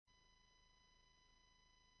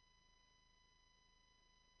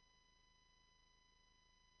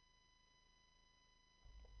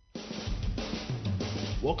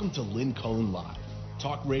Welcome to Lynn Cullen Live,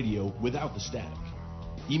 talk radio without the static.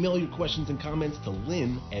 Email your questions and comments to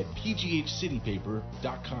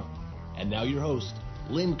lynn@pghcitypaper.com. And now your host,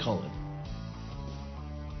 Lynn Cullen.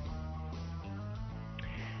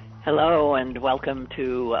 Hello and welcome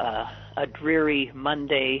to a dreary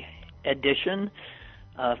Monday edition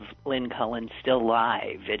of Lynn Cullen Still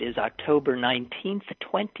Live. It is October 19th,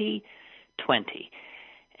 2020,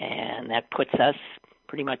 and that puts us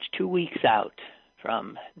pretty much 2 weeks out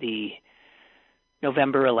from the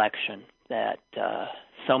November election that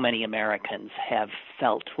so many Americans have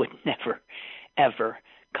felt would never, ever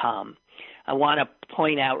come. I want to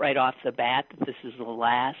point out right off the bat that this is the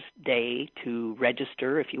last day to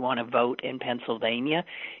register if you want to vote in Pennsylvania.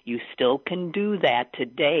 You still can do that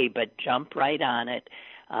today, but jump right on it.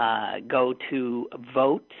 Go to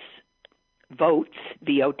votes,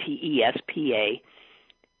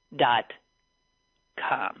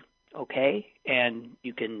 VOTESPA.com, okay? And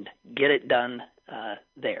you can get it done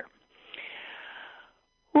there.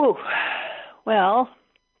 Whew. Well,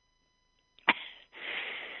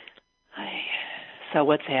 so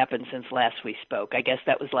what's happened since last we spoke? I guess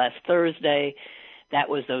that was last Thursday. That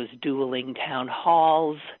was those dueling town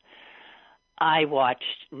halls. I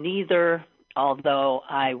watched neither, although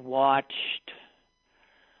I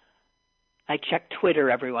check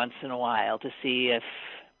Twitter every once in a while to see if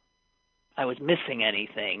I was missing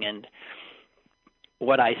anything. And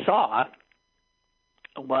what I saw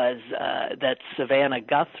was that Savannah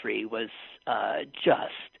Guthrie was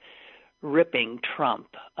just ripping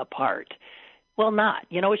Trump apart. Well, not.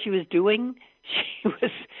 You know what she was doing?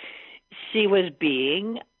 She was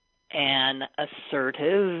being an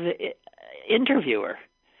assertive interviewer.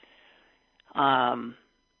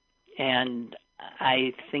 And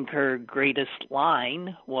I think her greatest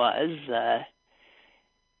line was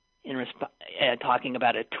talking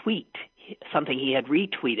about a tweet, something he had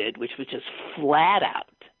retweeted, which was just flat out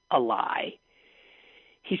a lie.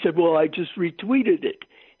 He said, well, I just retweeted it.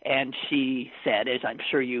 And she said, as I'm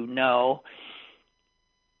sure you know,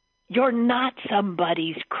 you're not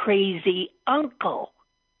somebody's crazy uncle.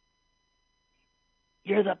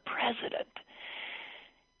 You're the president.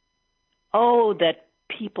 Oh, that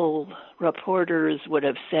reporters would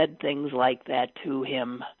have said things like that to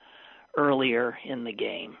him earlier in the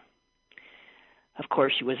game. Of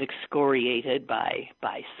course, she was excoriated by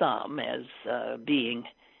some as being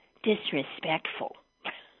disrespectful.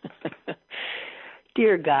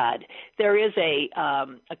 Dear God, there is a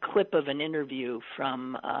clip of an interview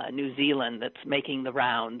from New Zealand that's making the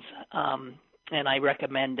rounds, and I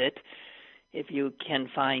recommend it if you can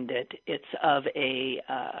find it. It's of a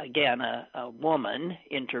woman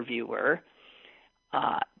interviewer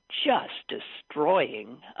just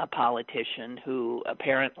destroying a politician who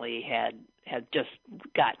apparently had just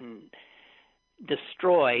gotten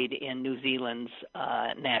destroyed in New Zealand's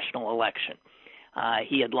national election.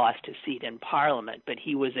 He had lost his seat in Parliament, but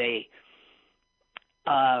he was a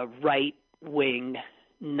right-wing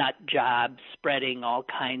nut job spreading all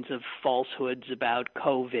kinds of falsehoods about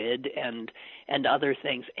COVID and other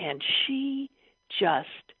things, and she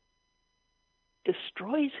just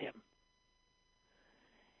destroys him.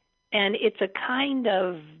 And it's a kind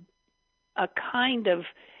of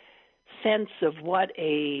sense of what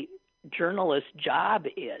a journalist's job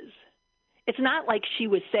is. It's not like she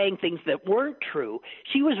was saying things that weren't true.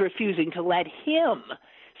 She was refusing to let him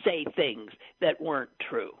say things that weren't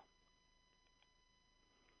true.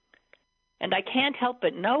 And I can't help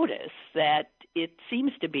but notice that it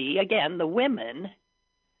seems to be, again, the women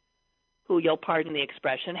who, you'll pardon the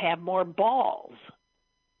expression, have more balls.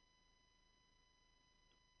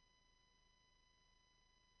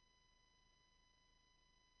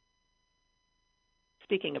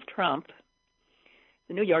 Speaking of Trump,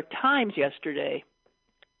 the New York Times yesterday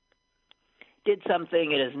did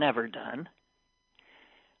something it has never done.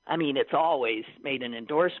 I mean, it's always made an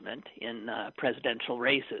endorsement in presidential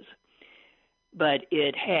races, but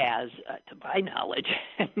it has, to my knowledge,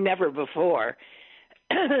 never before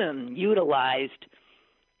utilized,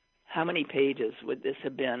 how many pages would this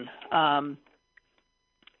have been?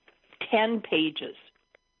 10 pages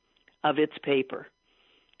of its paper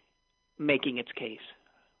making its case.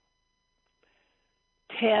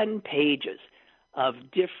 10 pages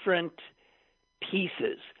of different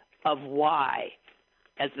pieces of why,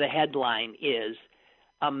 as the headline is,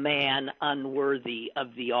 a man unworthy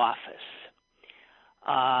of the office.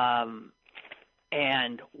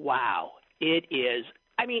 And wow, it is.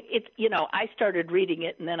 I mean, it's, I started reading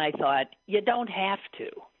it and then I thought, you don't have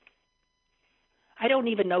to. I don't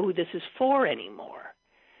even know who this is for anymore.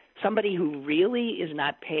 Somebody who really is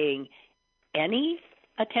not paying any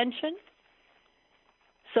attention?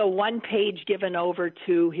 So one page given over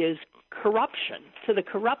to his corruption, to the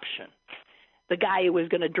corruption, the guy who was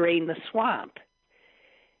going to drain the swamp.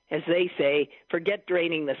 As they say, forget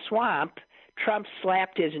draining the swamp. Trump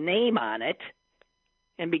slapped his name on it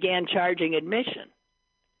and began charging admission.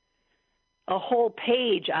 A whole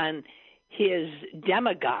page on his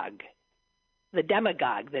demagogue, the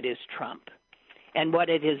demagogue that is Trump, and what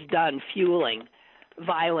it has done fueling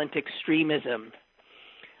violent extremism.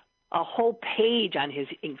 A whole page on his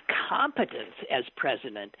incompetence as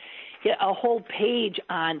president. A whole page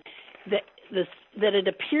on that it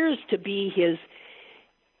appears to be his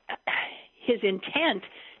intent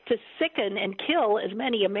to sicken and kill as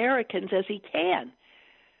many Americans as he can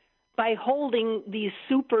by holding these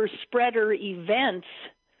super spreader events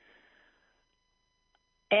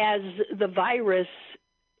as the virus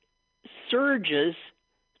surges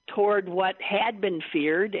toward what had been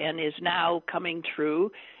feared and is now coming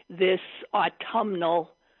true, this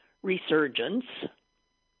autumnal resurgence.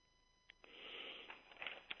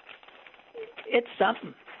 It's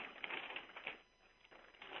something.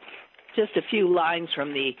 Just a few lines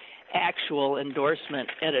from the actual endorsement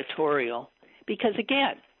editorial, because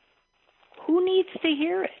again, who needs to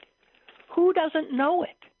hear it? Who doesn't know it?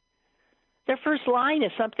 Their first line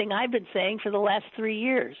is something I've been saying for the last 3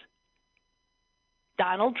 years.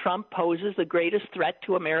 Donald Trump poses the greatest threat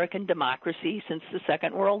to American democracy since the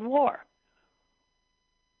Second World War.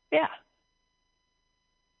 Yeah.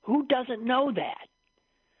 Who doesn't know that?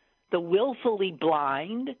 The willfully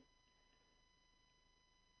blind,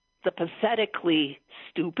 the pathetically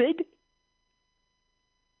stupid,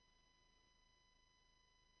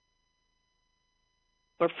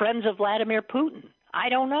 or friends of Vladimir Putin? I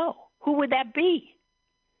don't know. Who would that be?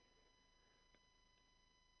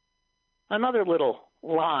 Another little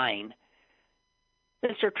line.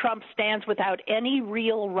 Mr. Trump stands without any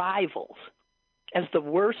real rivals as the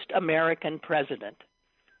worst American president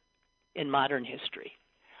in modern history.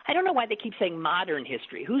 I don't know why they keep saying modern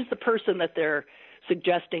history. Who's the person that they're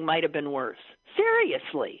suggesting might have been worse?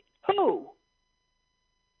 Seriously, who?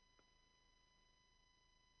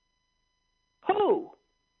 Who?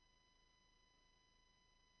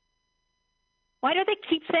 Why do they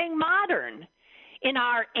keep saying modern? In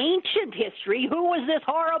our ancient history, who was this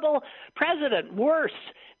horrible president worse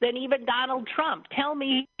than even Donald Trump? Tell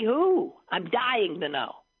me who. I'm dying to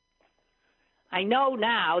know. I know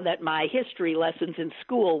now that my history lessons in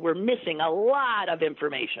school were missing a lot of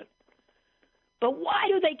information. But why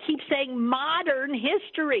do they keep saying modern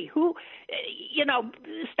history? Who,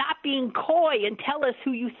 stop being coy and tell us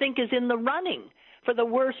who you think is in the running for the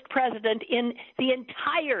worst president in the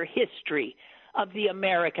entire history of the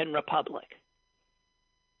American Republic.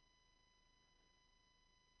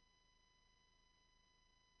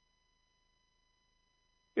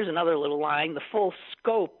 Here's another little line. The full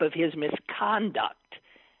scope of his misconduct,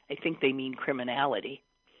 I think they mean criminality,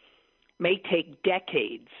 may take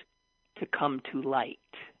decades to come to light.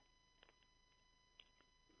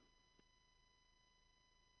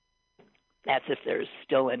 That's if there's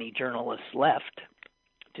still any journalists left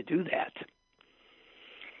to do that.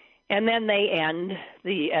 And then they end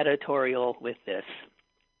the editorial with this.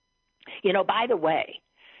 By the way,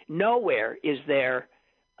 nowhere is there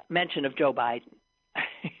mention of Joe Biden.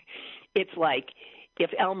 It's like if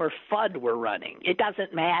Elmer Fudd were running. It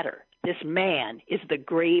doesn't matter. This man is the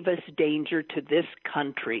gravest danger to this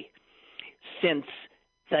country since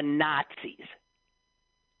the Nazis,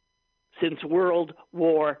 since World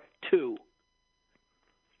War II.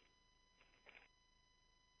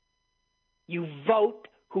 You vote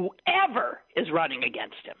whoever is running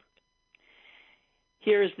against him.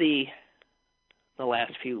 Here's the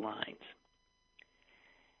last few lines.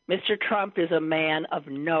 Mr. Trump is a man of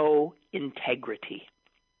no integrity.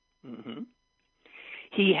 Mm-hmm.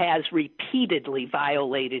 He has repeatedly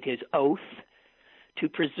violated his oath to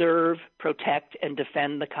preserve, protect, and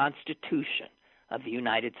defend the Constitution of the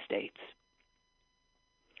United States.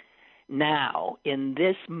 Now, in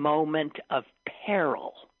this moment of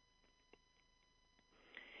peril,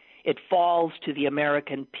 it falls to the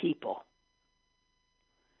American people,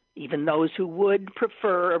 even those who would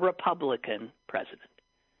prefer a Republican president.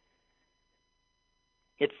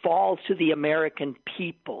 It falls to the American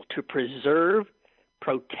people to preserve,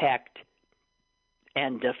 protect,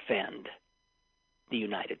 and defend the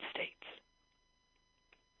United States.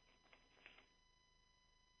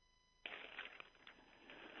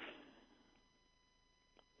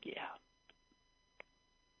 Yeah.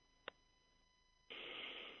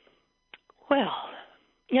 Well,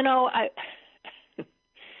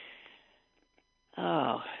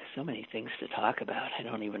 so many things to talk about. I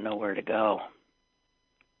don't even know where to go.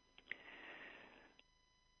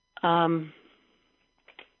 Let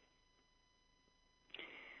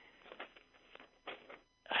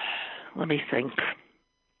me think.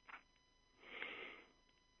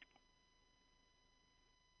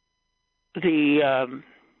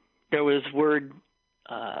 There was word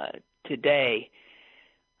today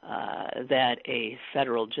that a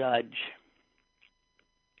federal judge,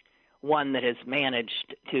 one that has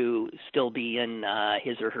managed to still be in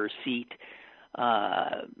his or her seat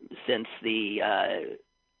since the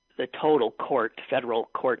total federal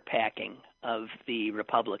court packing of the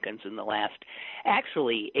Republicans in the last,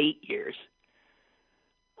 actually 8 years,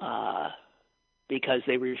 because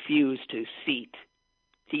they refused to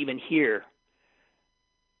even hear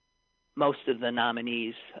most of the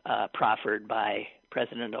nominees proffered by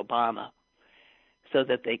President Obama, so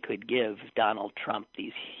that they could give Donald Trump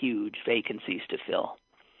these huge vacancies to fill.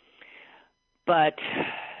 But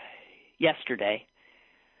yesterday,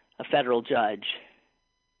 a federal judge,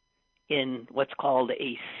 in what's called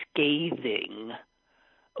a scathing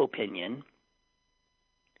opinion,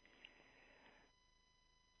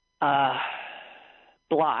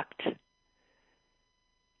 blocked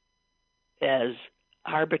as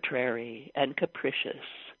arbitrary and capricious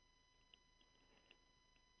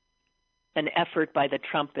an effort by the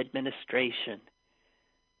Trump administration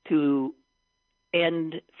to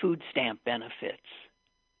end food stamp benefits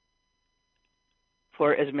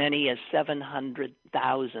for as many as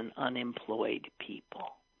 700,000 unemployed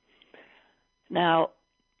people. Now,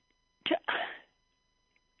 just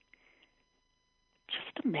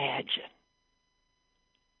imagine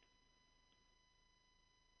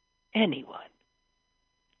anyone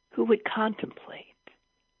who would contemplate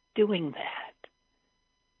doing that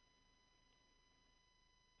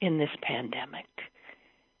in this pandemic,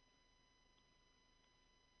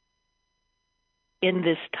 in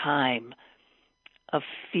this time of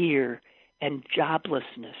fear and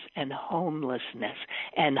joblessness and homelessness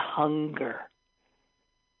and hunger.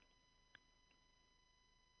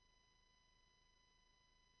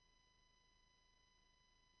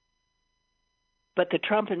 But the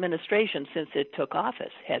Trump administration, since it took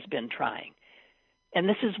office, has been trying. And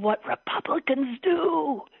this is what Republicans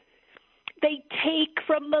do. They take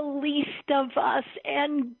from the least of us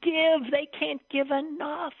and give. They can't give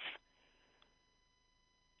enough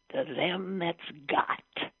to them that's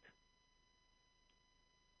got.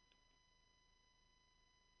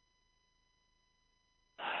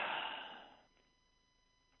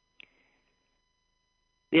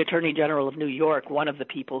 The Attorney General of New York, one of the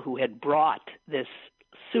people who had brought this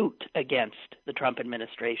suit against the Trump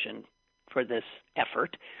administration for this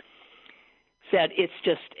effort, said it's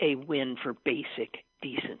just a win for basic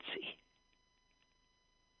decency.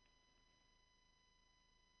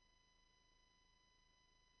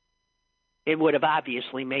 It would have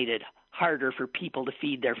obviously made it harder for people to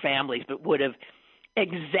feed their families, but would have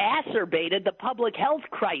exacerbated the public health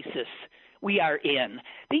crisis we are in,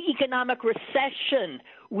 the economic recession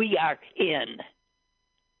we are in.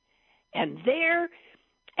 And their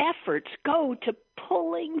efforts go to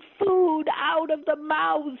pulling food out of the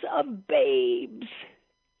mouths of babes.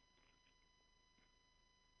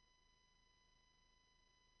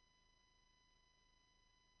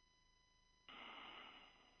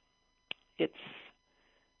 It's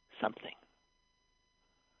something.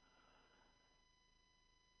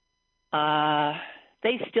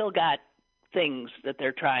 They still got things that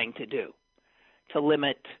they're trying to do to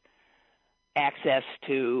limit access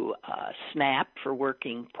to SNAP for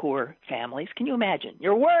working poor families. Can you imagine?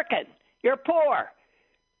 You're working. You're poor.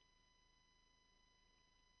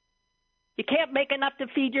 You can't make enough to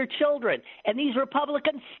feed your children. And these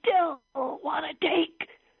Republicans still want to take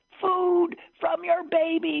food from your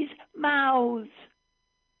babies' mouths.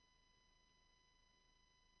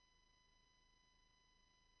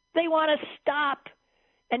 They want to stop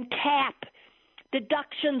and cap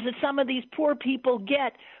deductions that some of these poor people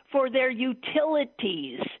get for their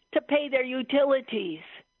utilities, to pay their utilities.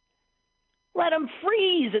 Let them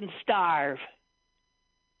freeze and starve.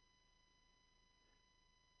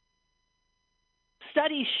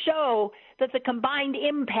 Studies show that the combined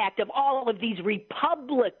impact of all of these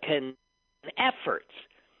Republican efforts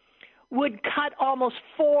would cut almost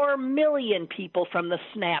 4 million people from the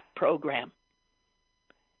SNAP program,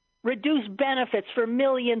 reduce benefits for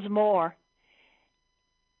millions more,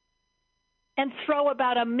 and throw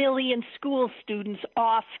about 1 million school students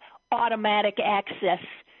off automatic access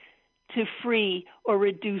to free or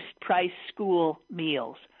reduced price school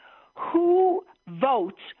meals. Who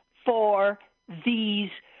votes for these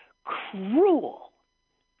cruel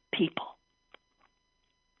people?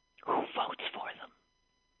 Who votes for them?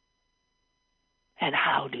 And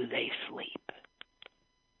how do they sleep?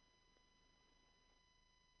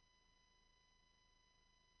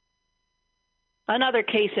 Another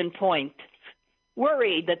case in point,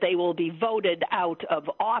 worried that they will be voted out of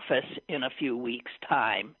office in a few weeks'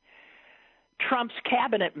 time, Trump's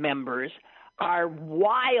cabinet members are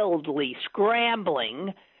wildly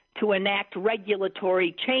scrambling to enact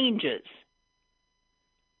regulatory changes,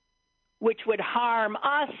 which would harm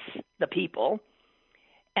us, the people,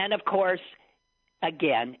 and of course,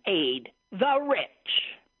 again, aid the rich.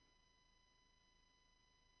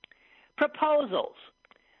 Proposals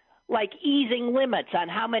like easing limits on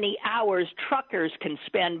how many hours truckers can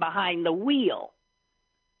spend behind the wheel,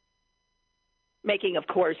 making, of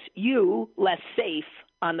course, you less safe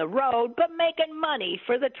on the road, but making money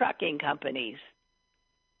for the trucking companies.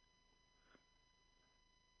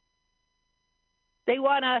 They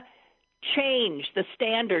want to change the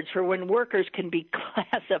standards for when workers can be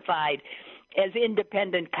classified as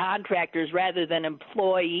independent contractors rather than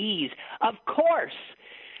employees, of course,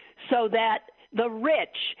 so that the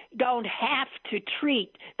rich don't have to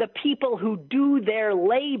treat the people who do their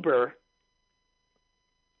labor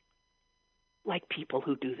like people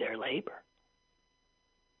who do their labor,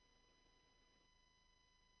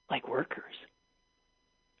 like workers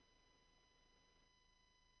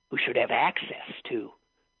who should have access to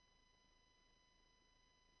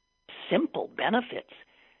simple benefits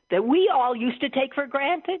that we all used to take for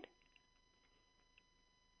granted.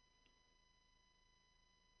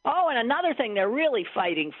 Oh, and another thing they're really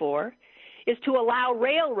fighting for is to allow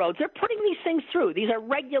railroads. They're putting these things through. These are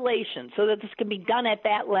regulations so that this can be done at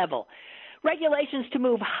that level. Regulations to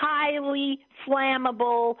move highly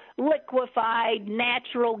flammable, liquefied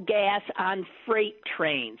natural gas on freight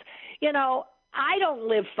trains. You know, I don't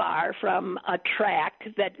live far from a track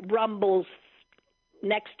that rumbles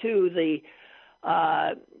next to the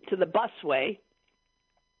busway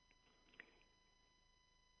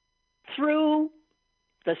through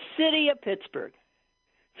the city of Pittsburgh,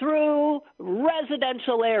 through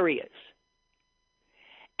residential areas.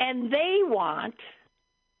 And they want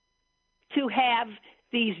to have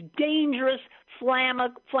these dangerous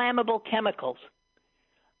flammable chemicals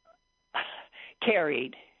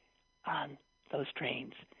carried on those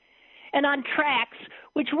trains and on tracks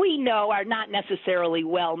which we know are not necessarily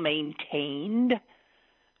well maintained.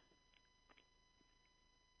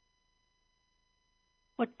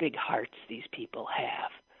 What big hearts these people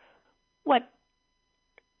have. What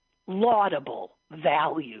laudable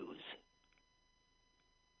values.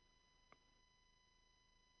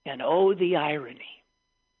 And oh, the irony.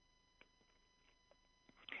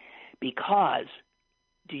 Because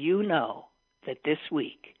do you know that this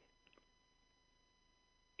week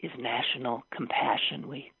is National Compassion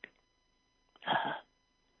Week?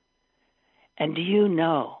 And do you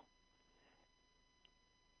know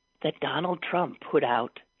that Donald Trump put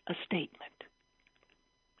out a statement,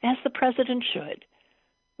 as the president should,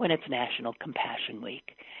 when it's National Compassion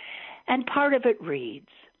Week? And part of it reads,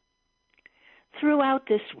 throughout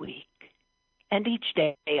this week and each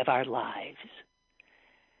day of our lives,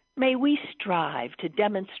 may we strive to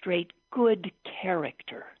demonstrate good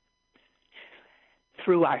character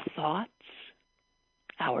through our thoughts,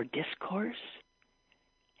 our discourse,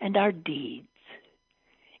 and our deeds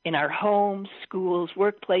in our homes, schools,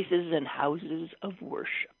 workplaces, and houses of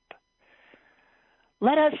worship.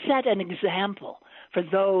 Let us set an example for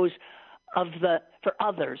others of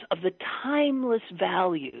the timeless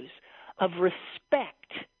values of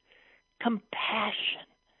respect, compassion,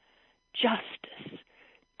 justice,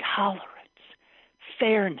 tolerance,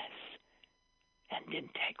 fairness, and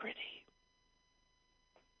integrity.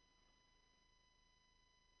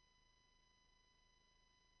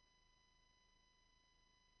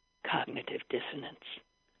 Cognitive dissonance.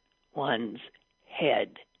 One's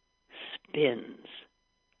head spins.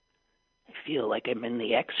 I feel like I'm in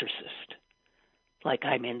The Exorcist, like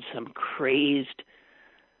I'm in some crazed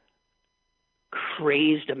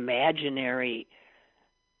imaginary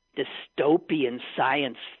dystopian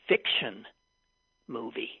science fiction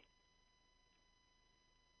movie.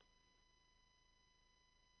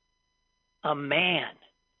 A man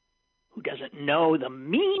who doesn't know the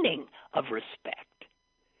meaning of respect,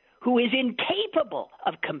 who is incapable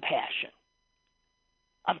of compassion,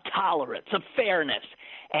 of tolerance, of fairness,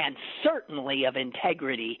 and certainly of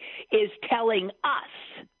integrity, is telling us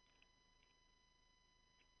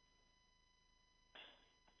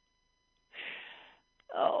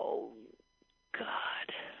oh,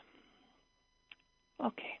 God.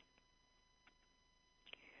 Okay.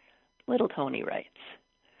 Little Tony writes,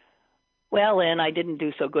 well, Lynn, I didn't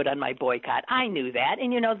do so good on my boycott. I knew that,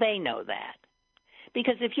 and they know that.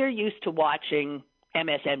 Because if you're used to watching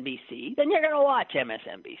MSNBC, then you're going to watch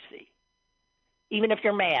MSNBC, even if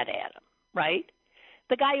you're mad at them, right?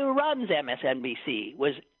 The guy who runs MSNBC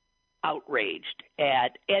was outraged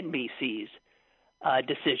at NBC's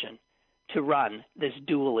decision to run this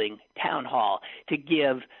dueling town hall, to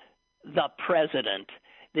give the president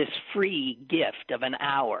this free gift of an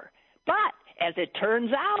hour. But as it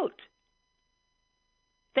turns out,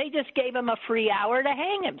 they just gave him a free hour to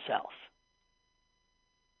hang himself.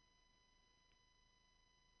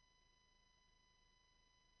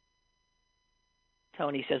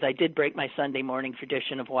 Tony says, I did break my Sunday morning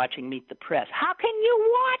tradition of watching Meet the Press. How can you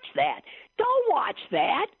watch that? Don't watch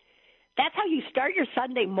that. That's how you start your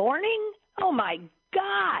Sunday morning? Oh, my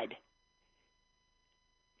God.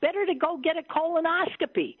 Better to go get a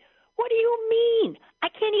colonoscopy. What do you mean? I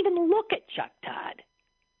can't even look at Chuck Todd.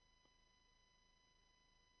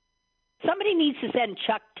 Somebody needs to send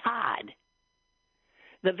Chuck Todd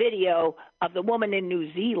the video of the woman in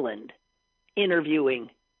New Zealand interviewing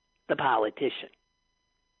the politician.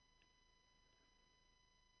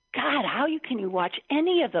 God, how can you watch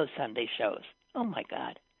any of those Sunday shows? Oh, my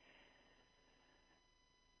God.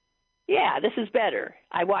 Yeah, this is better.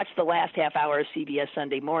 I watched the last half hour of CBS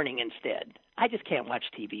Sunday Morning instead. I just can't watch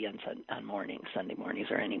TV on mornings, Sunday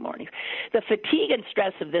mornings, or any mornings. The fatigue and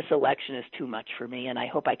stress of this election is too much for me, and I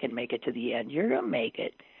hope I can make it to the end. You're going to make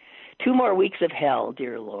it. 2 more weeks of hell,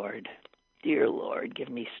 dear Lord. Dear Lord, give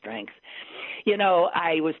me strength. You know,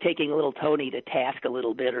 I was taking little Tony to task a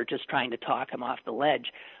little bit, or just trying to talk him off the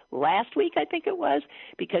ledge last week, I think it was,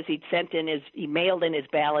 because he mailed in his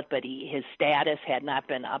ballot, but his status had not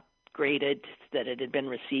been upgraded, that it had been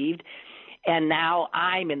received. And now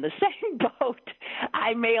I'm in the same boat.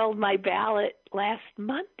 I mailed my ballot last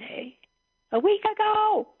Monday, a week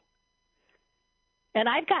ago. And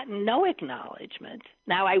I've gotten no acknowledgement.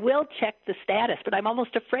 Now, I will check the status, but I'm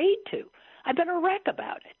almost afraid to. I've been a wreck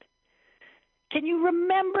about it. Can you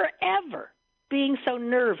remember ever being so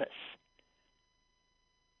nervous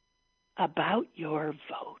about your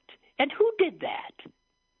vote? And who did that?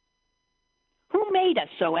 Who made us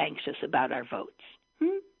so anxious about our votes?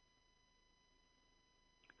 Who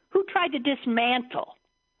tried to dismantle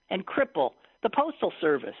and cripple the Postal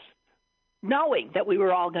Service, knowing that we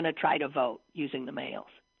were all going to try to vote using the mails?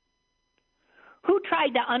 Who tried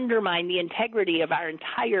to undermine the integrity of our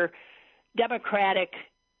entire democratic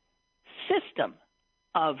system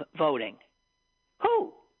of voting?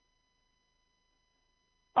 Who?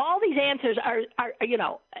 All these answers are,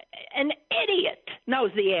 an idiot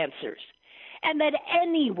knows the answers. And that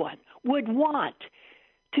anyone would want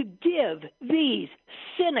to give these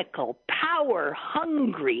cynical,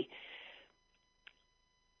 power-hungry,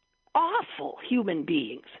 awful human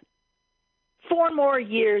beings 4 more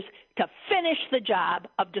years to finish the job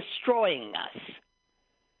of destroying us,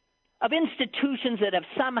 of institutions that have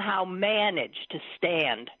somehow managed to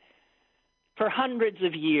stand for hundreds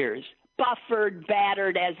of years, buffered,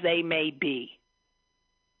 battered as they may be.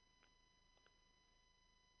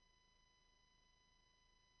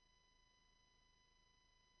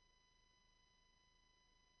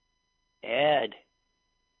 Ed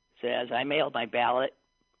says, I mailed my ballot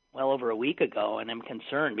well over a week ago, and I'm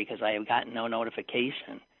concerned because I have gotten no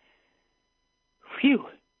notification. Phew,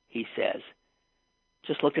 he says.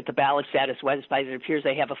 Just looked at the ballot status website. It appears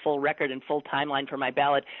they have a full record and full timeline for my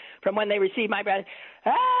ballot from when they received my ballot.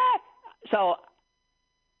 From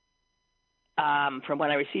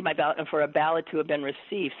when I received my ballot, and for a ballot to have been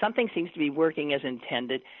received, something seems to be working as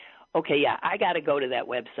intended. Okay, yeah, I got to go to that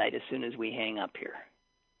website as soon as we hang up here.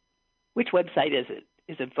 Which website is it?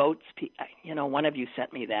 Is it Votes? One of you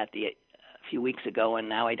sent me that a few weeks ago, and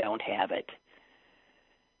now I don't have it.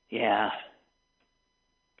 Yeah.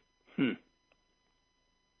 Yeah,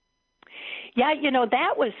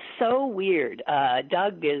 that was so weird.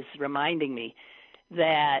 Doug is reminding me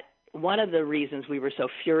that one of the reasons we were so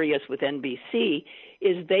furious with NBC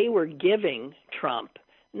is they were giving Trump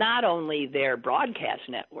not only their broadcast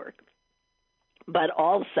network, but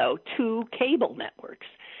also 2 cable networks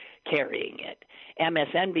carrying it,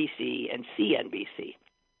 MSNBC and CNBC.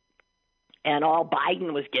 And all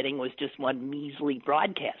Biden was getting was just one measly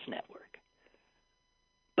broadcast network.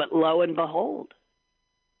 But lo and behold,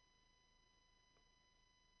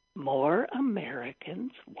 more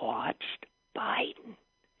Americans watched Biden.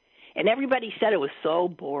 And everybody said it was so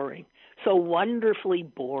boring, so wonderfully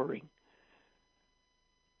boring.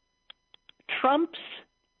 Trump's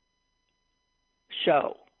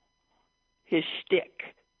show, his shtick,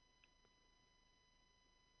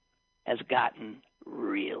 has gotten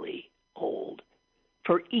really old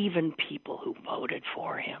for even people who voted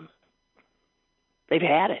for him. They've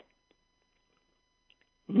had it.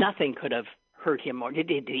 Nothing could have hurt him more.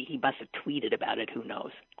 He must have tweeted about it. Who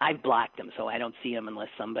knows? I've blocked him, so I don't see him unless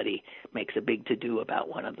somebody makes a big to-do about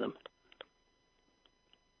one of them.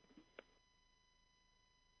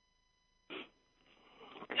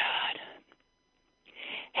 God.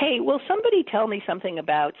 Hey, will somebody tell me something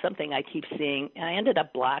about something I keep seeing? And I ended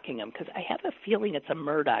up blocking him because I have a feeling it's a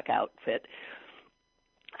Murdoch outfit.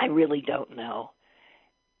 I really don't know.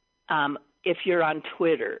 If you're on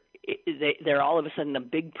Twitter, they're all of a sudden a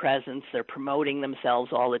big presence. They're promoting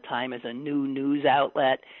themselves all the time as a new news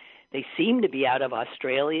outlet. They seem to be out of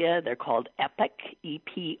Australia. They're called Epoch,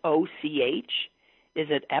 E-P-O-C-H. Is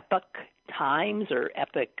it Epoch Times or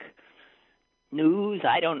Epoch News?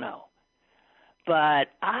 I don't know. But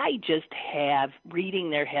I just have, reading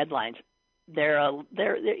their headlines, they're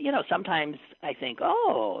you know, sometimes I think,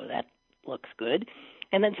 oh, that looks good.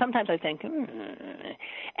 And then sometimes I think, and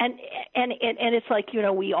it's like, you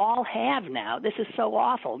know, we all have now. This is so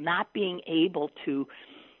awful, not being able to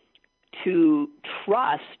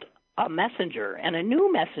trust a messenger, and a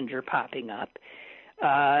new messenger popping up,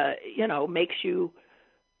 you know, makes you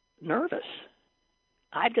nervous.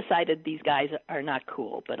 I've decided these guys are not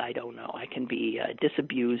cool, but I don't know. I can be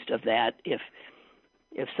disabused of that if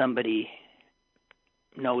somebody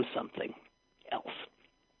knows something else.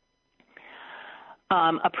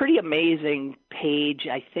 A pretty amazing page,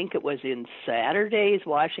 I think it was in Saturday's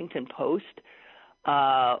Washington Post.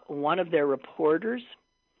 One of their reporters,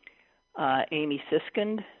 Amy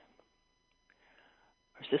Siskind,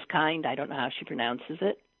 or Siskind, I don't know how she pronounces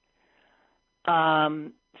it,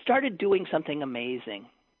 started doing something amazing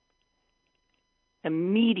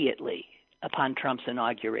immediately upon Trump's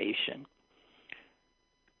inauguration.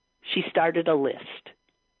 She started a list,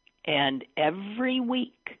 and every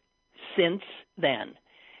week since then,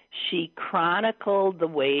 she chronicled the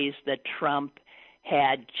ways that Trump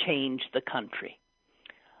had changed the country,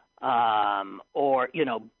 or, you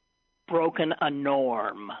know, broken a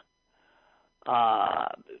norm,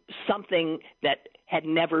 something that had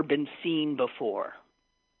never been seen before.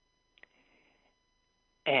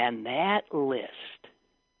 And that list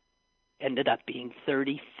ended up being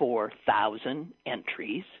 34,000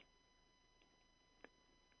 entries.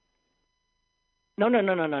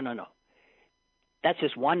 No. That's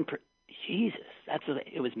just one. Jesus,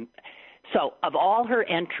 it was. So, of all her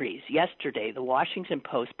entries yesterday, the Washington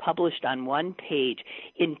Post published on one page,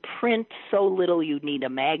 in print so little you need a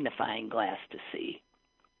magnifying glass to see,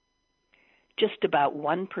 just about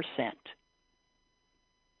 1%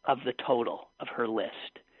 of the total of her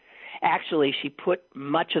list. Actually, she put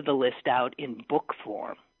much of the list out in book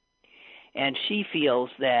form, and she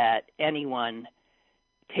feels that anyone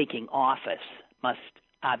taking office must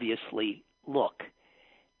obviously look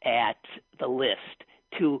at the list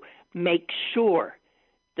to make sure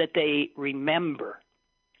that they remember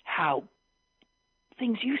how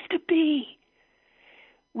things used to be.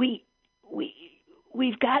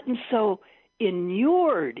 We've gotten so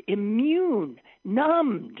inured, immune,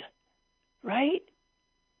 numbed, right?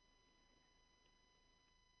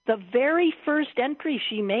 The very first entry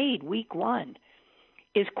she made, week one,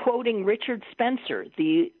 is quoting Richard Spencer,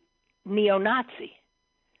 the neo-Nazi,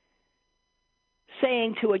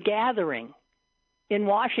 saying to a gathering in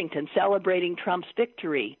Washington celebrating Trump's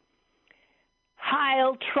victory,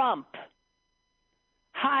 "Heil Trump,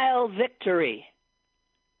 Heil victory."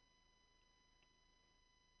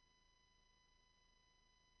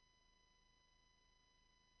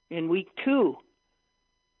 In week two,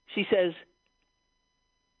 she says,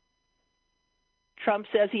 Trump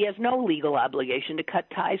says he has no legal obligation to cut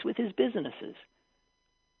ties with his businesses,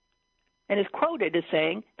 and is quoted as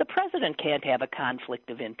saying, the president can't have a conflict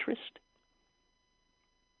of interest.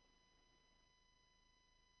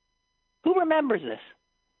 Who remembers this?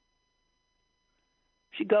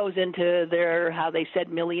 She goes into how they said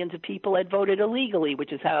millions of people had voted illegally,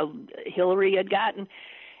 which is how Hillary had gotten.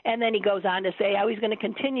 And then he goes on to say how he's going to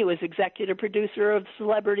continue as executive producer of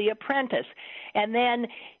Celebrity Apprentice. And then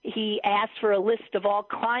he asks for a list of all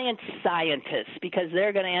client scientists because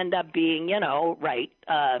they're going to end up being,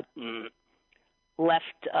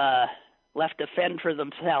 left to fend for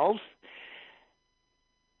themselves.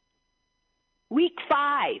 Week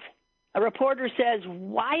 5, a reporter says,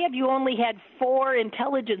 why have you only had 4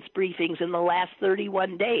 intelligence briefings in the last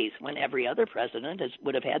 31 days when every other president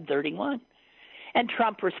would have had 31? And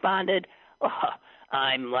Trump responded,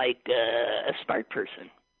 I'm like a smart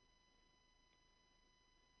person.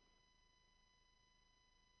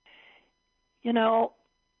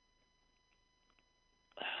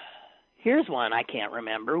 Here's one I can't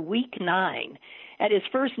remember. Week 9, at his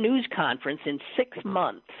first news conference in 6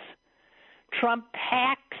 months, Trump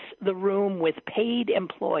packs the room with paid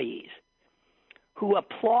employees who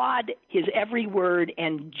applaud his every word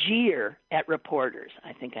and jeer at reporters.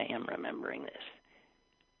 I think I am remembering this.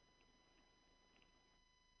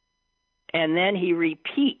 And then he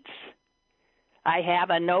repeats, I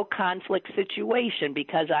have a no conflict situation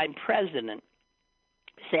because I'm president,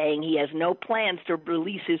 saying he has no plans to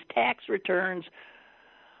release his tax returns.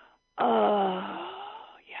 Yeah.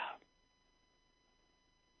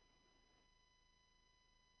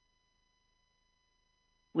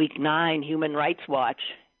 Week 9, Human Rights Watch,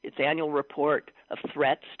 its annual report of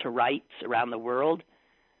threats to rights around the world.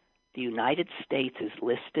 The United States is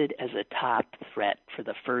listed as a top threat for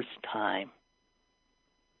the first time.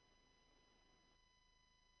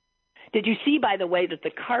 Did you see, by the way, that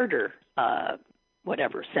the Carter,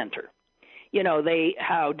 center,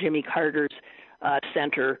 how Jimmy Carter's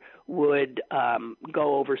center would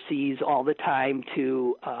go overseas all the time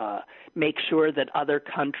to make sure that other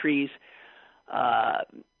countries'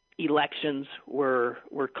 elections were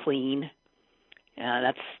clean.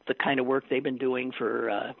 That's the kind of work they've been doing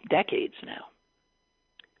for decades now.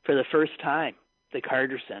 For the first time, the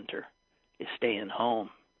Carter Center is staying home.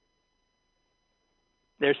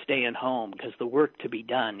 They're staying home because the work to be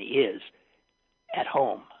done is at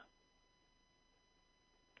home.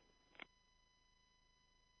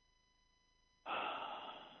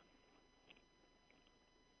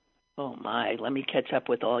 Oh my, let me catch up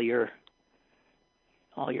with all your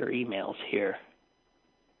emails here.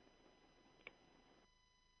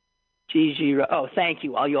 Gigi, oh, thank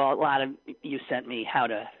you. A lot of you sent me how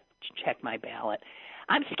to check my ballot.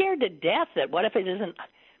 I'm scared to death that what if it isn't.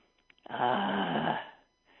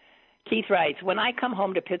 Keith writes, when I come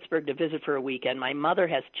home to Pittsburgh to visit for a weekend, my mother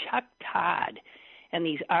has Chuck Todd and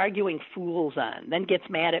these arguing fools on, then gets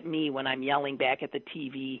mad at me when I'm yelling back at the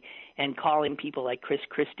TV and calling people like Chris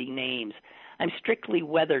Christie names. I'm strictly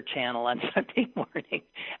Weather Channel on Sunday morning.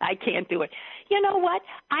 I can't do it. You know what?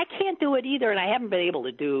 I can't do it either, and I haven't been able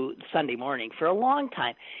to do Sunday morning for a long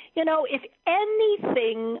time. If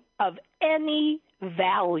anything of any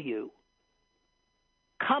value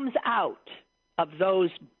comes out of those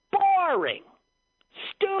boring,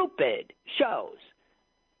 stupid shows,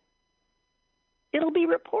 it'll be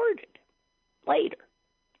reported later.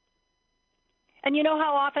 And you know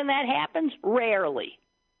how often that happens? Rarely.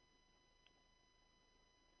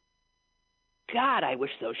 God, I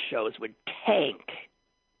wish those shows would tank.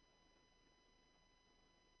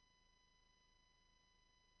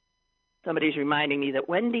 Somebody's reminding me that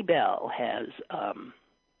Wendy Bell has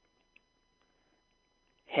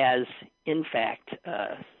in fact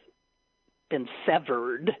been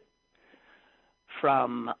severed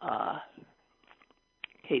from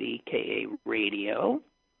KDKA Radio.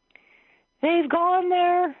 They've gone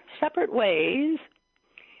their separate ways.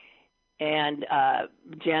 And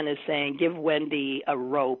Jen is saying, give Wendy a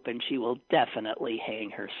rope and she will definitely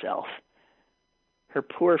hang herself. Her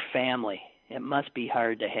poor family. It must be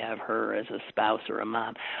hard to have her as a spouse or a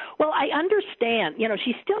mom. Well, I understand.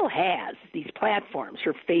 She still has these platforms,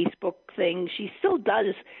 her Facebook thing. She still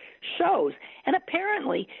does shows. And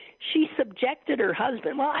apparently she subjected her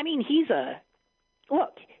husband. Well, I mean, he's a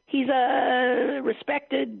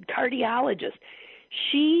respected cardiologist.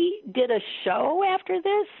 She did a show after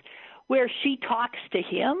this where she talks to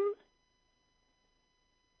him.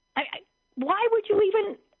 Why would you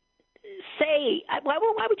even say, why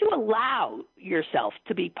would you allow yourself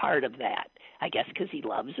to be part of that? I guess because he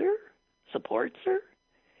loves her, supports her.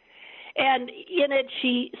 And in it,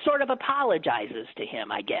 she sort of apologizes to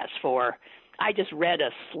him, I guess, for, I just read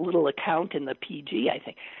a little account in the PG, I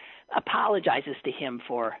think, apologizes to him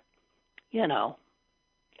for,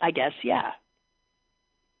 I guess,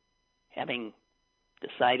 having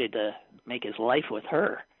decided to make his life with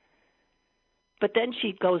her. But then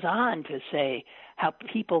she goes on to say how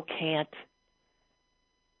people can't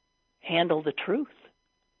handle the truth.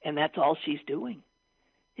 And that's all she's doing,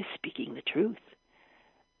 is speaking the truth.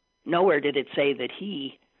 Nowhere did it say that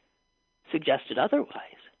he suggested otherwise.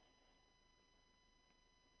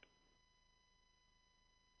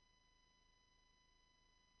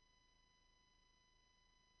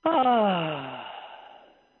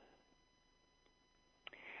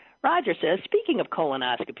 Roger says, speaking of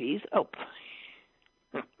colonoscopies,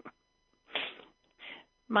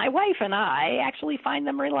 my wife and I actually find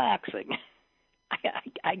them relaxing.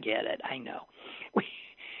 I get it. I know.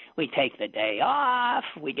 We take the day off.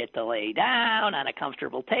 We get to lay down on a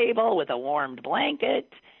comfortable table with a warmed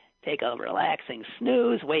blanket, take a relaxing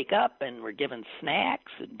snooze, wake up, and we're given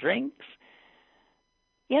snacks and drinks.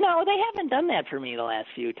 They haven't done that for me the last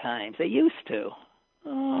few times. They used to.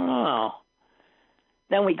 Oh.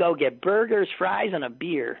 Then we go get burgers, fries, and a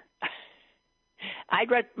beer. I'd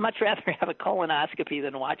much rather have a colonoscopy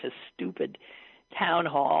than watch a stupid town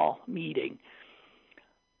hall meeting.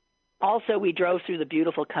 Also, we drove through the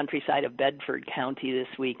beautiful countryside of Bedford County this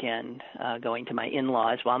weekend, going to my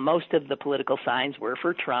in-laws. While most of the political signs were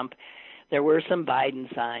for Trump, there were some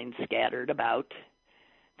Biden signs scattered about.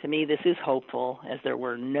 To me, this is hopeful, as there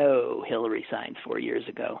were no Hillary signs 4 years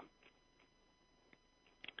ago.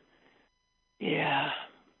 Yeah.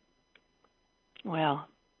 Well,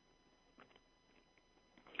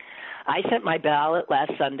 I sent my ballot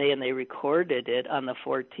last Sunday, and they recorded it on the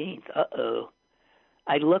 14th. Uh-oh.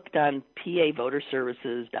 I looked on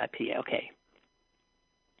pavoterservices.pa. Okay.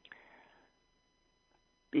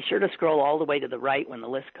 Be sure to scroll all the way to the right when the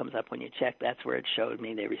list comes up. When you check, that's where it showed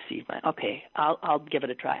me they received my. Okay, I'll give it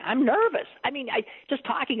a try. I'm nervous. I mean, just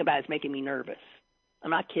talking about it's making me nervous. I'm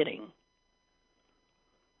not kidding.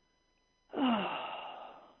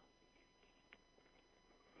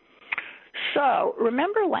 So,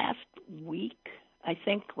 remember last week, I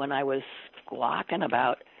think, when I was squawking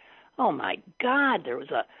about, oh my God, there was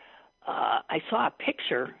I saw a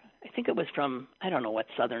picture, I think it was from, I don't know what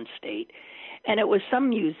southern state, and it was some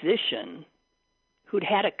musician who'd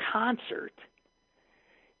had a concert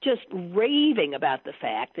just raving about the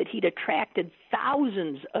fact that he'd attracted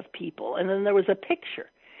thousands of people. And then there was a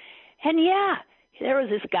picture. And yeah, there was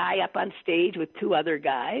this guy up on stage with two other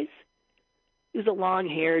guys. He was a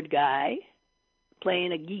long-haired guy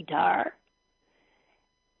playing a guitar.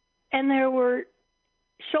 And there were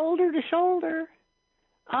shoulder to shoulder,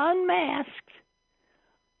 unmasked,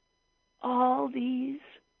 all these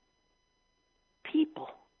people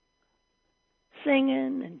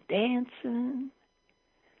singing and dancing.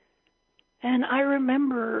 And I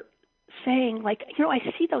remember saying, like, you know, I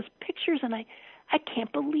see those pictures and I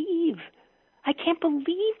can't believe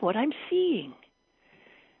what I'm seeing.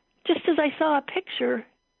 Just as I saw a picture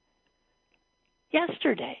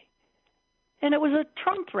yesterday, and it was a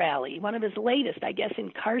Trump rally, one of his latest, I guess,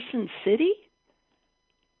 in Carson City.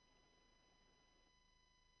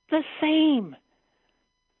 The same.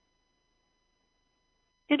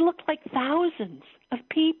 It looked like thousands of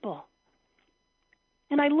people.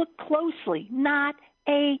 And I looked closely, not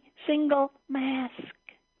a single mask.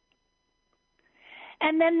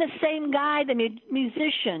 And then the same guy, the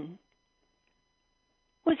musician,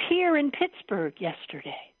 was here in Pittsburgh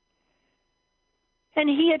yesterday. And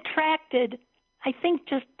he attracted, I think,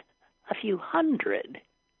 just a few hundred,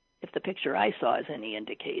 if the picture I saw is any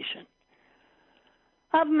indication,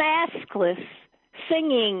 of maskless,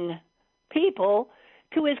 singing people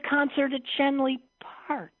to his concert at Schenley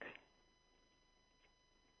Park.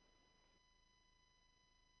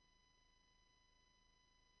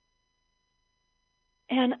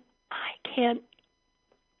 And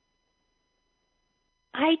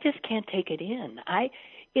I just can't take it in.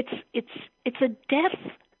 It's a death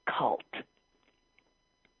cult.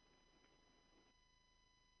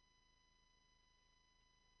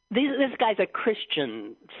 This guy's a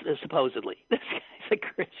Christian, supposedly. This guy's a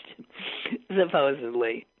Christian,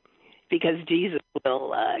 supposedly, because Jesus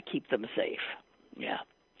will keep them safe. Yeah.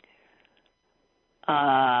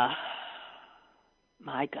 My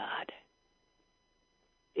God.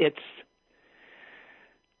 It's,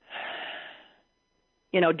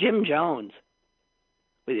 Jim Jones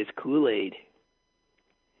with his Kool-Aid.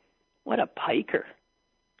 What a piker.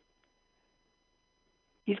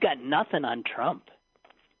 He's got nothing on Trump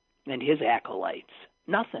and his acolytes.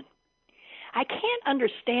 Nothing. I can't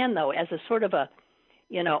understand, though, as a sort of a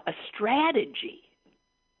strategy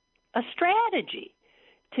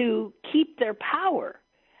to keep their power,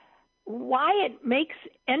 why it makes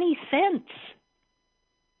any sense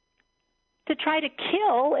to try to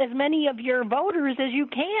kill as many of your voters as you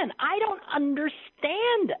can. I don't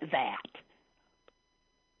understand that.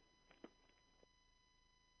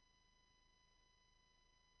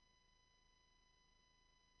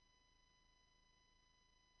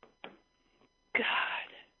 God.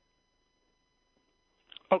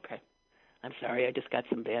 Okay. I'm sorry, I just got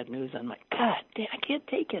some bad news on my... God, I can't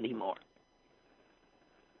take anymore.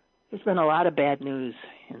 There's been a lot of bad news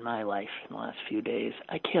in my life in the last few days.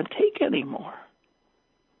 I can't take anymore.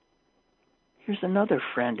 Here's another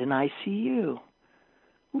friend in ICU.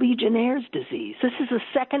 Legionnaire's disease. This is a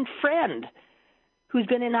second friend who's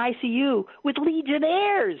been in ICU with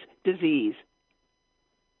Legionnaire's disease.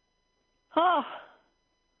 Oh,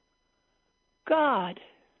 God.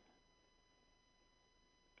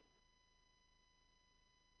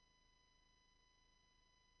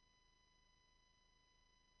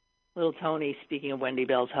 Little Tony, speaking of Wendy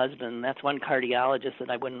Bell's husband, that's one cardiologist that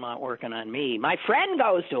I wouldn't want working on me. My friend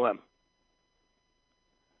goes to him.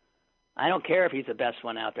 I don't care if he's the best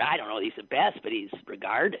one out there. I don't know if he's the best, but he's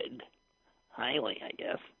regarded highly, I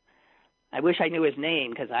guess. I wish I knew his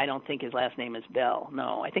name because I don't think his last name is Bell.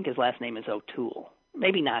 No, I think his last name is O'Toole.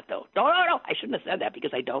 Maybe not, though. No. I shouldn't have said that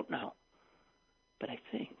because I don't know. But I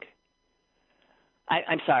think.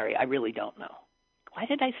 I'm sorry. I really don't know. Why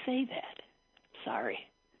did I say that? Sorry.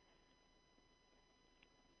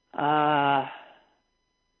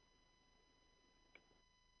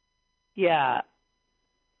 Yeah.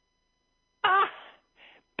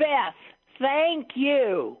 Beth, thank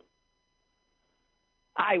you.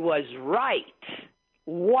 I was right.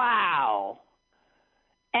 Wow.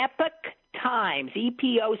 Epoch Times,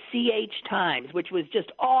 EPOCH Times, which was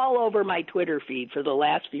just all over my Twitter feed for the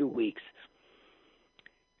last few weeks,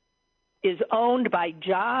 is owned by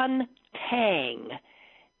John Tang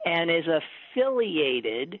and is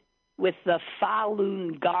affiliated with the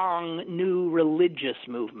Falun Gong New Religious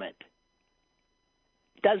Movement.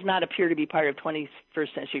 Does not appear to be part of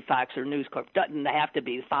 21st Century Fox or News Corp. Doesn't have to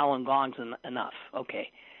be. Falun Gong's enough.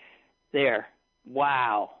 Okay. There.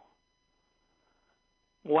 Wow.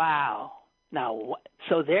 Now,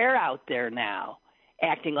 so they're out there now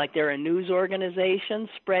acting like they're a news organization,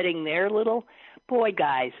 spreading their little... Boy,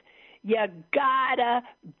 guys, you gotta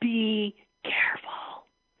be careful.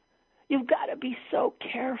 You've got to be so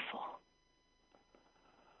careful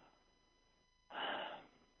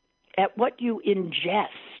at what you ingest.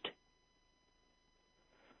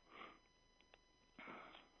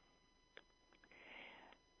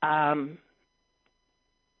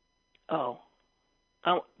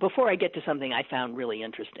 Before I get to something I found really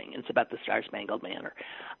interesting, it's about the Star-Spangled Banner,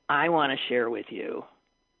 I want to share with you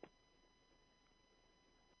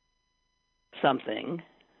something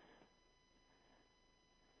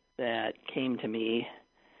that came to me.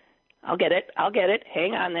 I'll get it.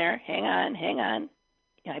 Hang on there. Hang on.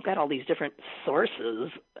 Yeah, I've got all these different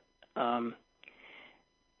sources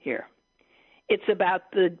here. It's about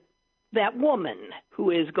that woman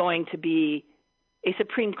who is going to be a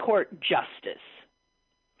Supreme Court justice.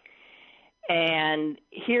 And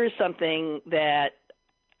here's something that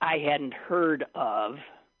I hadn't heard of.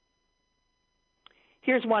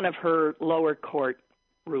 Here's one of her lower court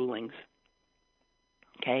rulings.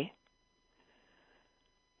 Okay?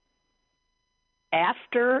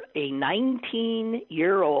 After a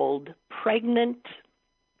 19-year-old pregnant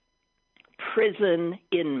prison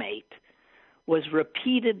inmate was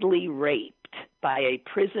repeatedly raped by a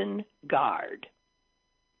prison guard,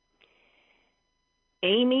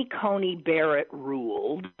 Amy Coney Barrett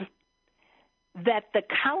ruled that the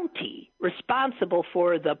county responsible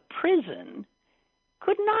for the prison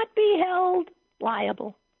could not be held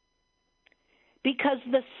liable because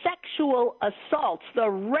the sexual assaults, the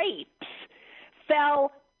rapes,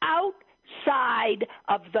 fell outside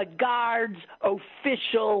of the guard's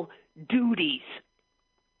official duties.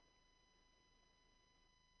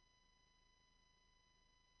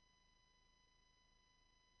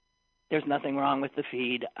 There's nothing wrong with the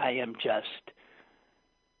feed. I am just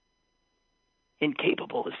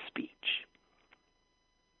incapable of speech.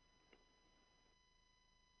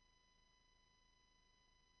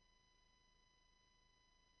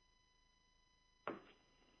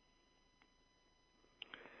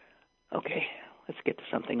 Okay, let's get to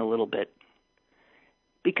something a little bit,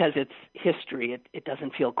 because it's history. It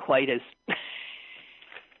doesn't feel quite as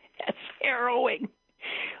as harrowing.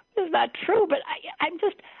 It's not true, but I'm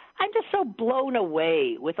just so blown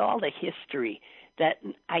away with all the history that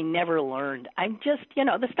I never learned. I'm just,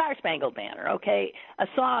 the Star-Spangled Banner, okay? A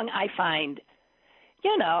song I find,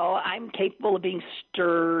 I'm capable of being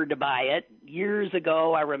stirred by it. Years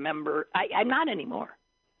ago, I remember, I'm not anymore.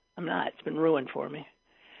 I'm not. It's been ruined for me.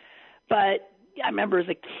 But I remember as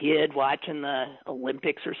a kid watching the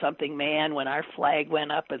Olympics or something, man, when our flag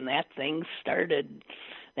went up and that song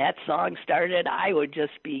started, I would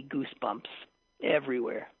just be goosebumps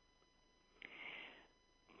everywhere.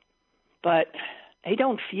 But I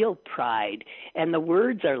don't feel pride, and the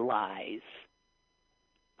words are lies.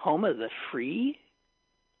 Home of the free,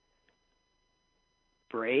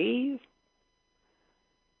 brave,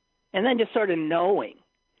 and then just sort of knowing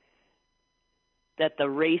that the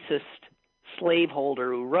racist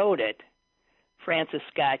slaveholder who wrote it, Francis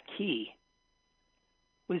Scott Key,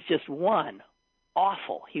 was just one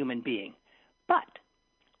awful human being. But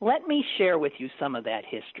let me share with you some of that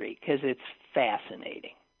history because it's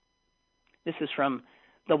fascinating. This is from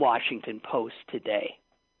the Washington Post today.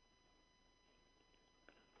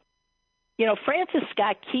 Francis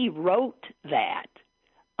Scott Key wrote that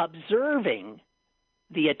observing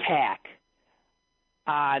the attack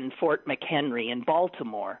on Fort McHenry in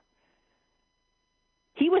Baltimore.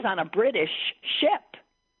 He was on a British ship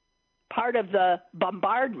part of the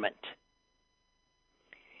bombardment.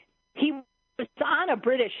 He was on a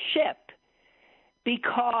British ship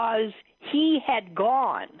because he had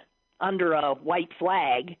gone under a white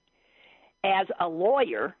flag as a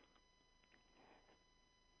lawyer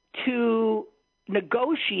to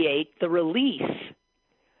negotiate the release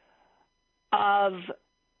of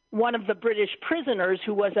one of the British prisoners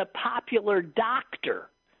who was a popular doctor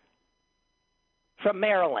from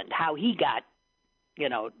Maryland. How he got,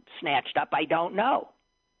 snatched up, I don't know.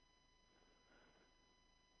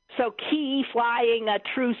 So Key, flying a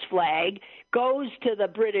truce flag, goes to the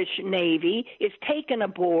British Navy, is taken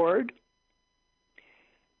aboard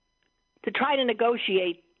to try to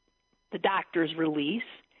negotiate the doctor's release.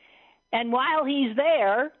 And while he's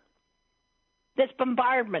there, this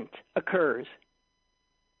bombardment occurs.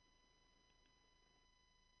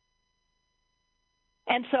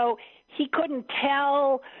 And so he couldn't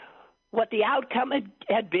tell what the outcome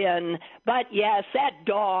had been, but yes, at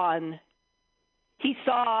dawn, he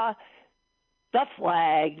saw the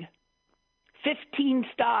flag, 15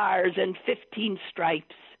 stars and 15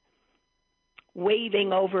 stripes,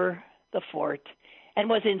 waving over the fort, and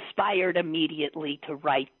was inspired immediately to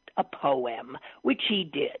write a poem, which he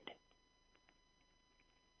did.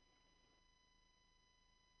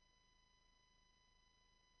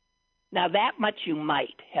 Now, that much you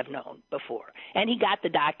might have known before. And he got the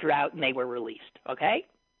doctor out, and they were released, okay?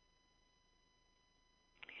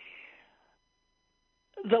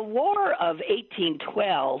 The War of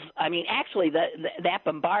 1812, actually, that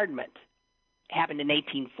bombardment happened in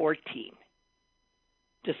 1814,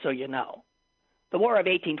 just so you know. The War of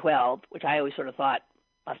 1812, which I always sort of thought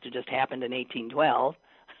must have just happened in 1812,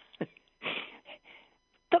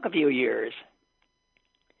 took a few years.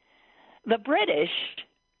 The British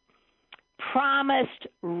promised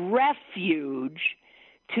refuge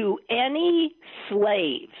to any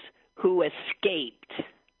slaves who escaped.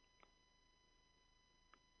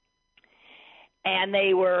 And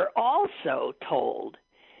they were also told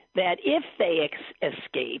that if they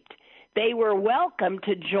escaped, they were welcome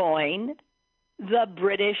to join the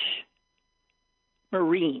British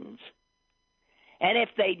Marines. And if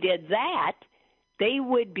they did that, they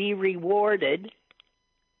would be rewarded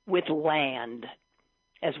with land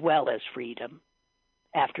as well as freedom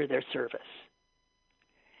after their service.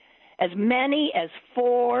 As many as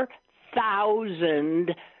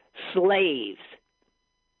 4,000 slaves,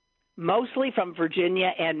 mostly from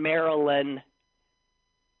Virginia and Maryland,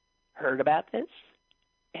 heard about this,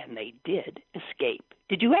 and they did escape.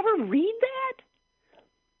 Did you ever read that?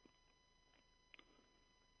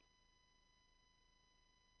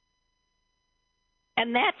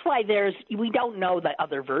 And that's why we don't know the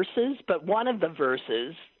other verses, but one of the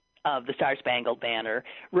verses of the Star-Spangled Banner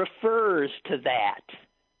refers to that.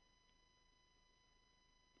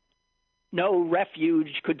 No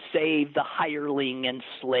refuge could save the hireling and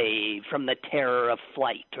slave from the terror of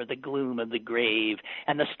flight or the gloom of the grave,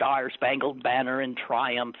 and the Star-Spangled Banner in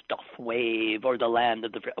triumph doth wave o'er the land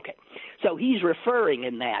of the free. Okay, so he's referring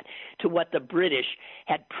in that to what the British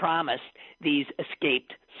had promised these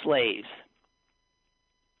escaped slaves.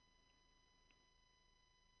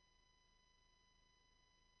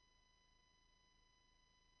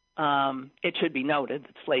 It should be noted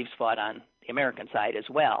that slaves fought on the American side as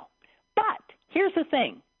well. But here's the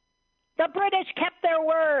thing. The British kept their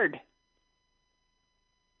word.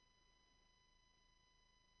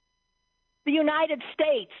 The United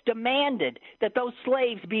States demanded that those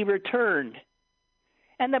slaves be returned.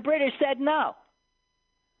 And the British said no.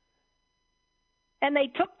 And they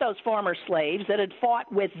took those former slaves that had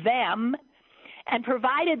fought with them and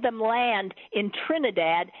provided them land in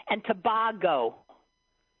Trinidad and Tobago,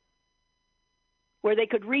 where they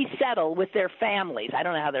could resettle with their families. I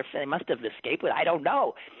don't know how they must have escaped, but I don't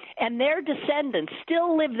know. And their descendants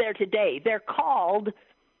still live there today. They're called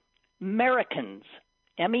Americans,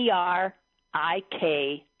 Merikins,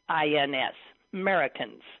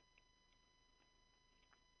 Americans.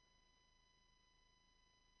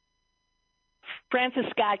 Francis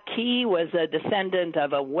Scott Key was a descendant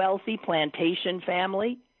of a wealthy plantation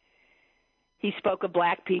family. He spoke of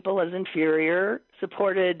black people as inferior,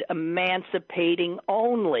 supported emancipating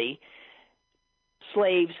only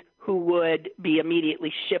slaves who would be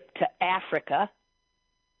immediately shipped to Africa.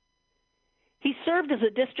 He served as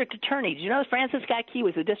a district attorney. Did you know Francis Scott Key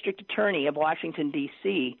was the district attorney of Washington,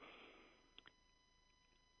 D.C.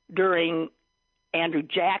 during Andrew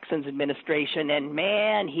Jackson's administration? And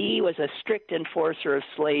man, he was a strict enforcer of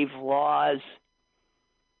slave laws,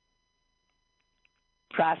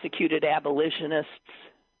 prosecuted abolitionists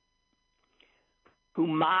who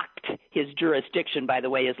mocked his jurisdiction, by the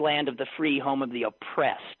way, as land of the free, home of the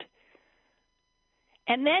oppressed.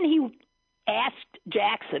 And then he asked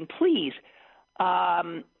Jackson, please,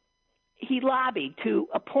 he lobbied to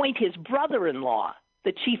appoint his brother-in-law,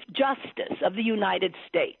 the Chief Justice of the United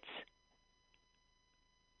States.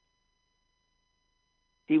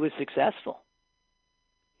 He was successful.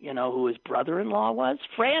 You know who his brother-in-law was?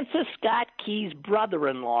 Francis Scott Key's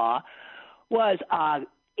brother-in-law was an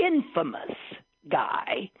infamous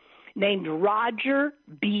guy named Roger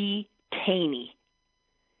B. Taney.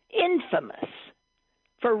 Infamous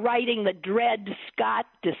for writing the Dred Scott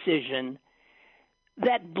decision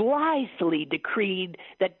that blithely decreed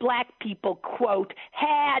that black people, quote,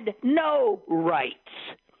 had no rights,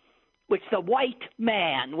 which the white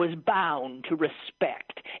man was bound to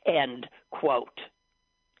respect, end quote.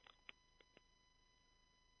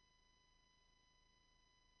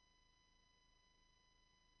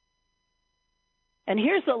 And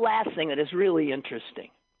here's the last thing that is really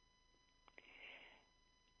interesting.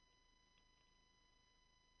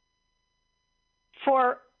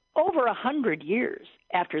 For over 100 years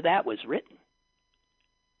after that was written,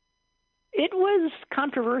 it was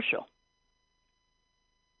controversial.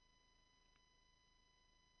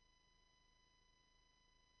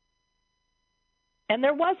 And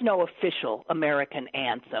there was no official American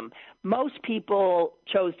anthem. Most people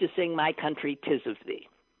chose to sing My Country 'Tis of Thee.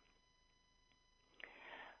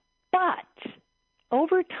 But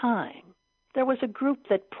over time, there was a group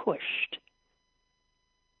that pushed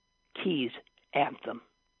Key's anthem.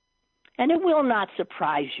 And it will not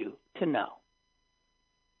surprise you to know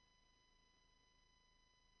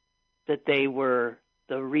that they were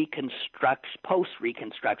the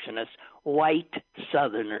post-Reconstructionists, white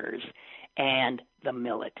Southerners, and the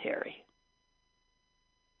military.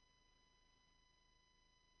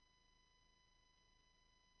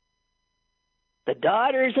 The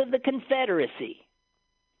Daughters of the Confederacy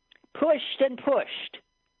pushed and pushed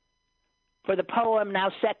for the poem now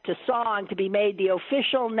set to song to be made the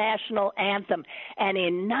official national anthem. And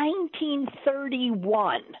in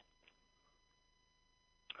 1931,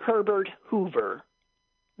 Herbert Hoover,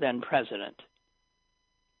 then president,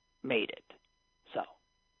 made it so.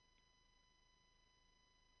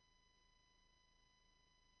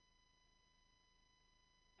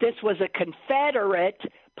 This was a Confederate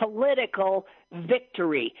political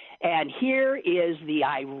victory. And here is the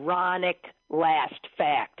ironic last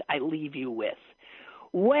fact I leave you with.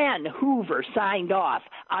 When Hoover signed off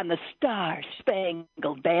on the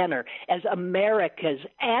Star-Spangled Banner as America's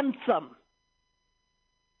anthem,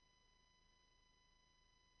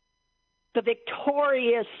 the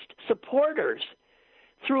victorious supporters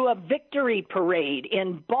threw a victory parade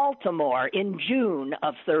in Baltimore in June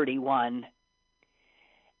of 31.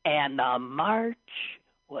 And the march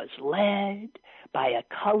was led by a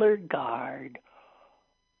colored guard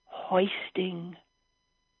hoisting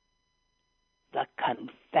the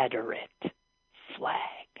Confederate flag.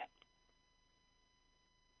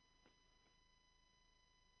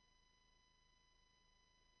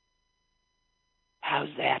 How's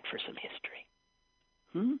that for some history?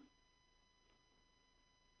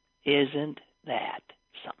 Isn't that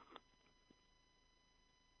something?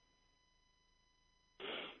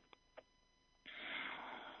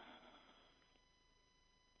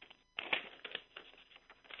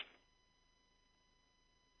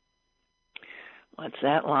 What's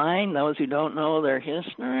that line? Those who don't know their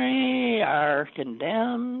history are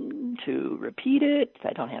condemned to repeat it.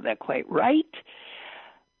 I don't have that quite right.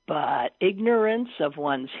 But ignorance of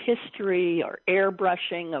one's history or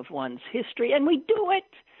airbrushing of one's history, and we do it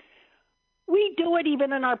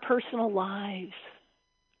even in our personal lives.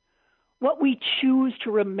 What we choose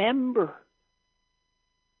to remember.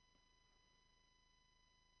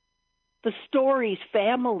 The stories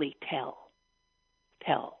family tell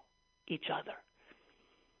each other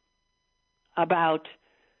about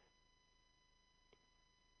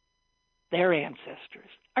their ancestors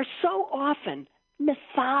are so often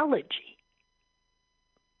mythology.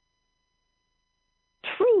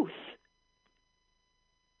 Truth.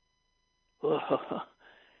 Oh,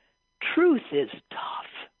 truth is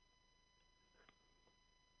tough.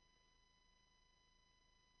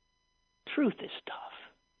 Truth is tough.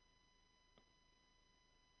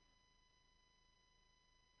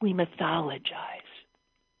 We mythologize.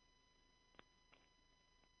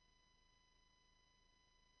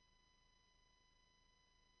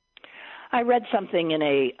 I read something in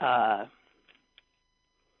a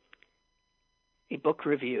book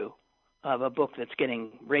review of a book that's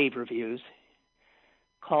getting rave reviews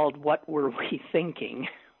called What Were We Thinking?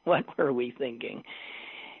 What Were We Thinking?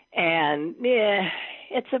 And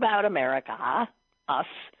it's about America, us,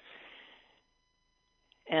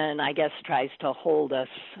 and I guess tries to hold us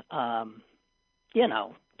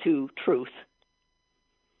to truth.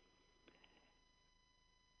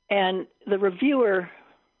 And the reviewer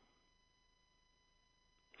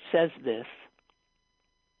says this,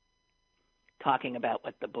 talking about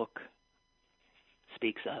what the book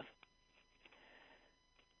speaks of.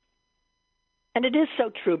 And it is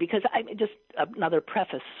so true, because just another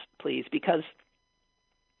preface, please, because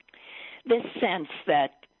this sense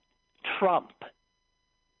that Trump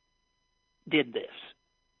did this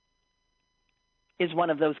is one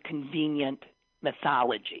of those convenient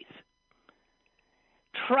mythologies.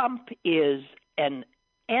 Trump is an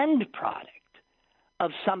end product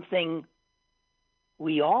of something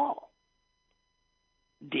we all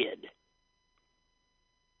did.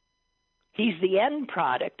 He's the end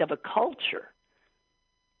product of a culture,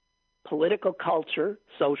 political culture,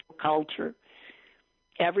 social culture,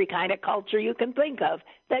 every kind of culture you can think of,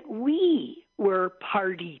 that we were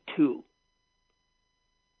party to.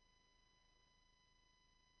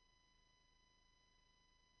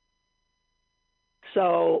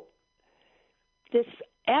 So this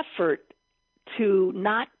effort to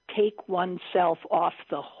not take oneself off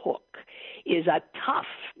the hook is a tough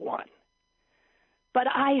one. But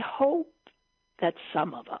I hope that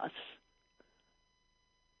some of us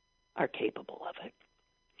are capable of it.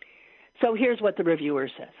 So here's what the reviewer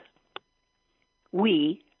says.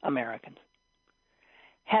 We, Americans,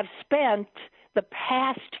 have spent the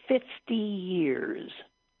past 50 years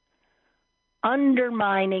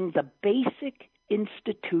undermining the basic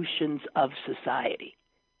institutions of society.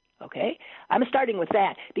 Okay? I'm starting with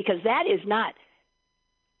that because that is not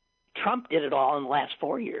Trump did it all in the last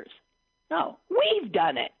 4 years. No, we've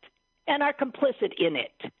done it and are complicit in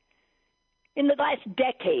it in the last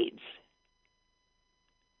decades.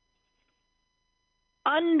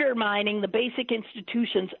 Undermining the basic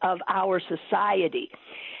institutions of our society.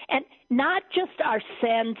 And not just our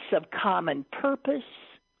sense of common purpose,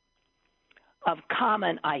 of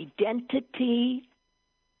common identity,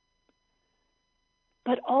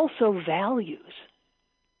 but also values,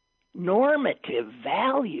 normative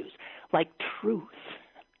values like truth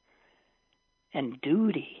and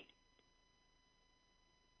duty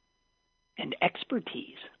and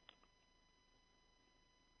expertise.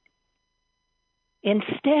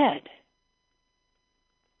 Instead,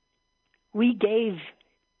 we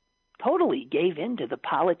totally gave into the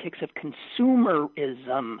politics of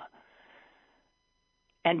consumerism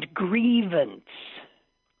and grievance.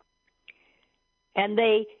 And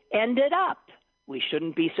they ended up, we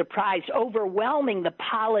shouldn't be surprised, overwhelming the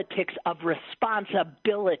politics of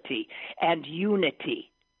responsibility and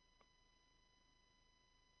unity.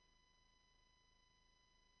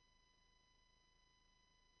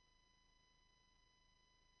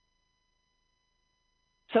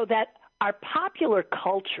 So that our popular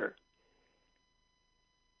culture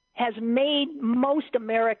has made most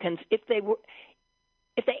Americans, if they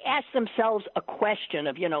ask themselves a question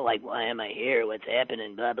of, like, why am I here? What's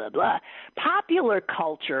happening? Blah, blah, blah. Popular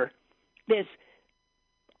culture, this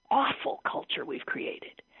awful culture we've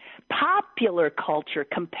created, popular culture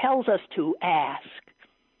compels us to ask,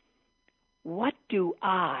 what do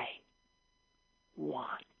I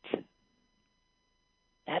want?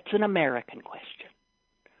 That's an American question.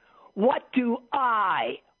 What do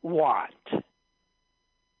I want?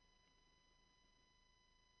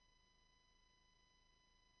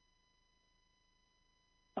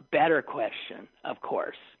 A better question, of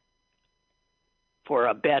course, for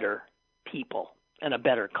a better people and a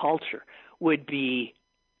better culture would be,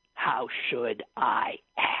 how should I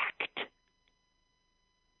act?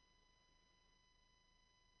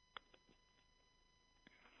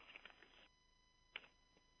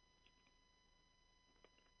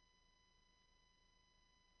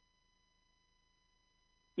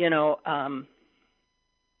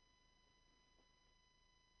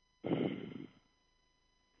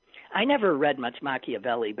 I never read much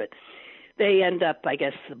Machiavelli, but they end up, I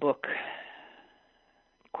guess the book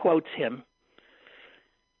quotes him,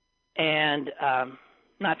 and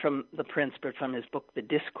not from The Prince, but from his book, The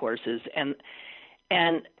Discourses, and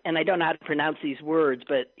I don't know how to pronounce these words,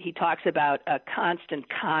 but he talks about a constant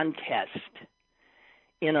contest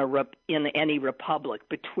in any republic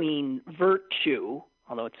between virtue,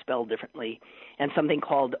 although it's spelled differently, and something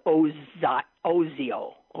called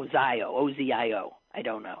Ozio, I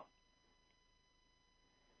don't know.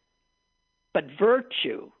 But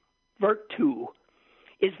virtue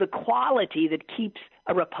is the quality that keeps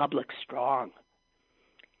a republic strong.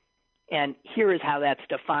 And here is how that's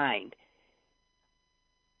defined.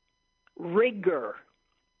 Rigor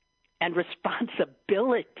and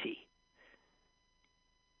responsibility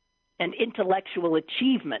and intellectual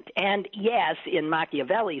achievement. And yes, in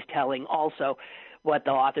Machiavelli's telling, also what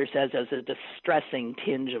the author says as a distressing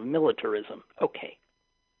tinge of militarism. Okay.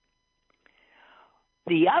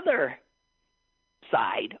 The other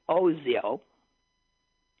side, ozio,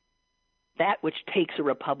 that which takes a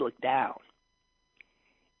republic down,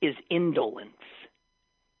 is indolence.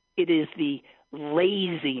 It is the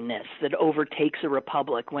laziness that overtakes a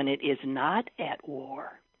republic when it is not at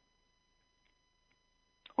war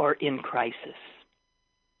or in crisis.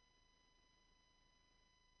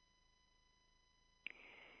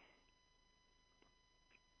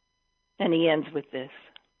 And he ends with this.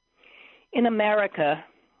 In America,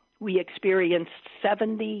 we experienced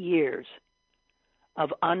 70 years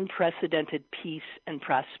of unprecedented peace and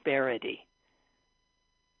prosperity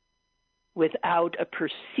without a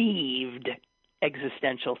perceived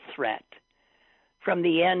existential threat. From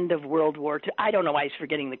the end of World War II, I don't know why he's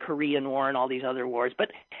forgetting the Korean War and all these other wars,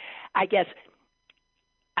 but I guess,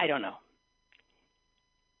 I don't know.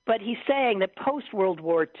 But he's saying that post-World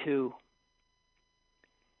War II,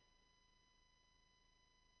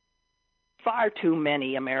 far too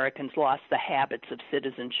many Americans lost the habits of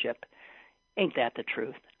citizenship. Ain't that the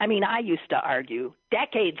truth? I mean, I used to argue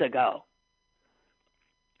decades ago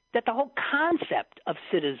that the whole concept of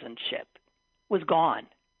citizenship was gone.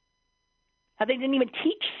 How they didn't even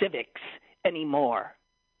teach civics anymore.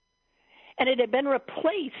 And it had been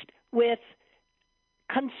replaced with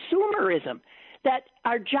consumerism, that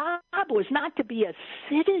our job was not to be a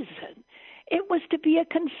citizen. It was to be a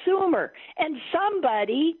consumer. And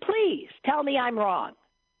somebody, please, tell me I'm wrong,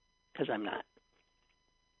 because I'm not.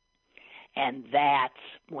 And that's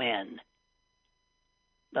when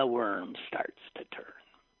the worm starts to turn.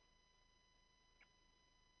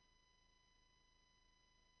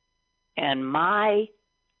 And my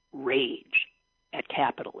rage at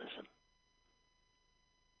capitalism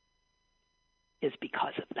is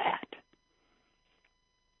because of that.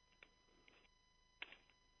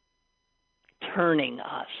 Turning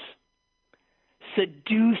us,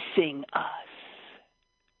 seducing us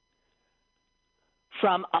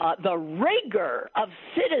from the rigor of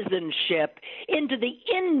citizenship into the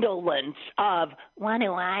indolence of, what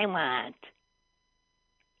do I want?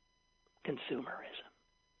 Consumerism.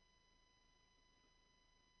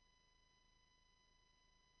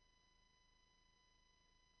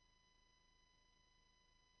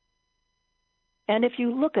 And if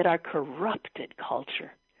you look at our corrupted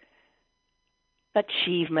culture,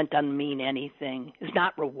 achievement doesn't mean anything, is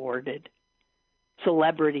not rewarded.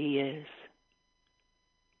 Celebrity is.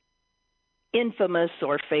 Infamous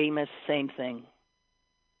or famous, same thing.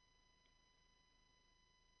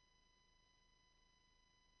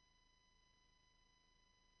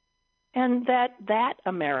 And that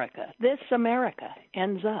America, this America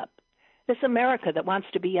ends up, this America that wants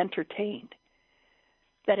to be entertained,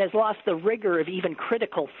 that has lost the rigor of even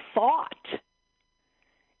critical thought,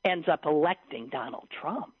 ends up electing Donald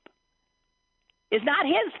Trump. It's not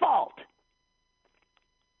his fault.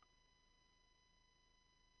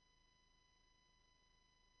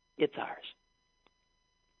 It's ours.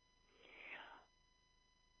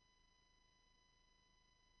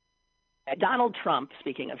 Donald Trump,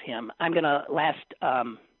 speaking of him, I'm going to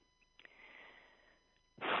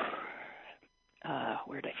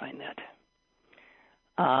where did I find that?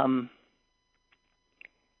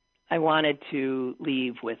 I wanted to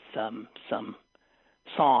leave with some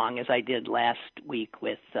song, as I did last week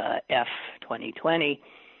with F 2020,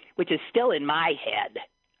 which is still in my head.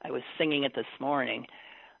 I was singing it this morning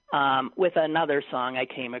with another song I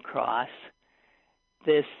came across.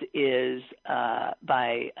 This is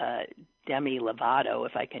by Demi Lovato,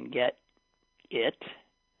 if I can get it.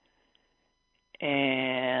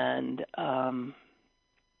 And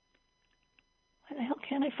where the hell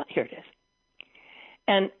can I find? Here it is.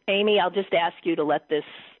 And Amy, I'll just ask you to let this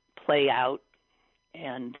play out,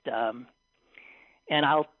 and I'll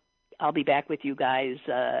be back with you guys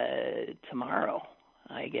tomorrow,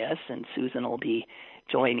 I guess, and Susan will be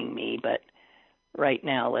joining me. But right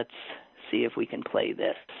now, let's see if we can play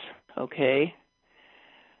this. Okay?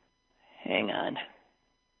 Hang on.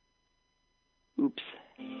 Oops.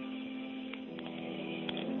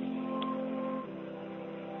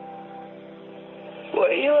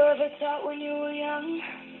 Were you ever taught when you were young?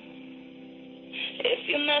 If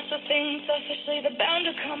you mess with things selfishly, they're bound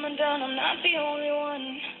to come undone. I'm not the only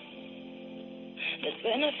one that's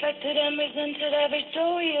been affected and resented. Every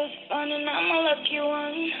story is fun, and I'm a lucky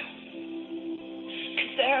one.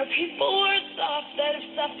 'Cause there are people worse off that have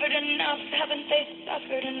suffered enough. Haven't they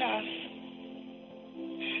suffered enough?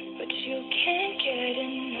 But you can't get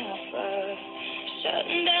enough of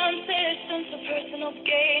Shutting down systems for personal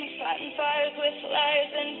gain, fighting fires with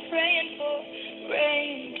lies and praying for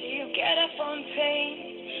rain. Do you get up on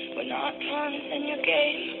pain? We're not pawns in your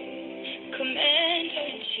game.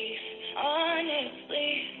 Commander-in-Chief,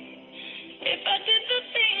 honestly, if I did the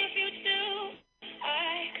things you do,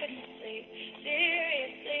 I couldn't sleep.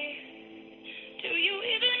 Seriously, do you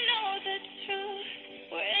even know the truth?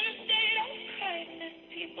 We're in a state of crisis.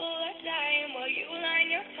 People are dying while you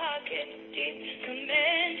line your pockets deep.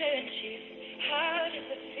 Commander-in-Chief, how does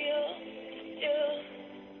it feel to still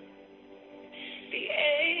be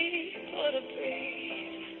able to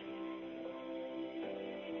breathe?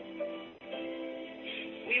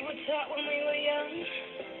 We were taught when we were young,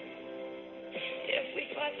 if we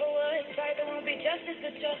fight for what's right, there won't be justice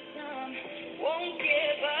for just some. Won't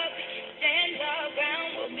give up, stand our ground.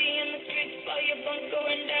 We'll be in the streets while your bunk's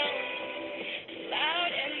going down.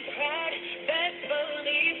 Loud and proud, best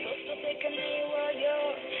believe we'll still take a knee while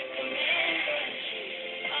you're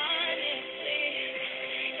Commander-in-Chief. Honestly,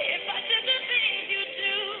 if I did the things you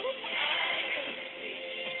do, I couldn't speak.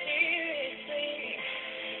 Seriously,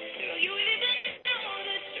 do you even know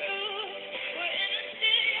the truth? We're in a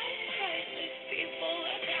state of crisis. People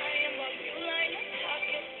are dying while you line your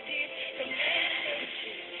pockets deep.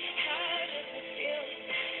 Commander-in-Chief, how does it feel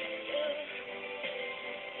to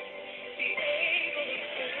be able to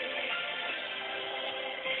breathe?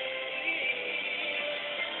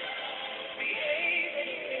 Be able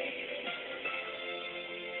to breathe.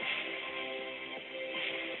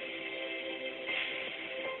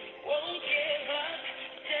 Won't give up,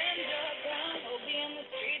 stand our ground. We'll be in the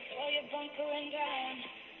streets while you're bunkering down.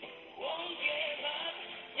 Won't give up,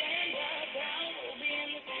 stand our ground. We'll be in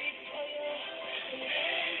the streets while you're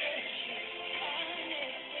Commander-in-Chief.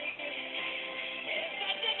 Honestly, if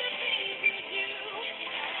I did the things you do,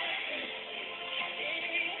 I couldn't sleep.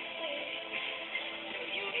 Seriously, do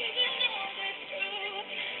you even know the truth?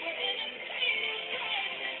 We're in a state of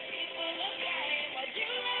crisis. People are dying while you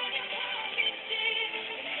line your pockets deep.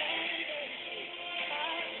 Commander-in-Chief,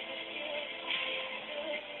 how does it feel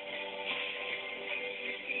to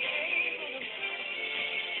be able to breathe?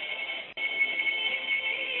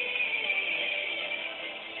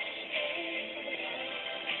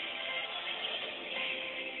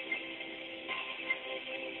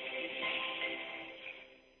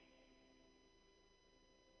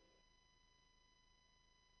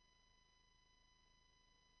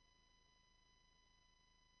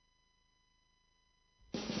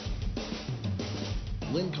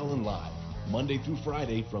 Lynn Cullen Live, Monday through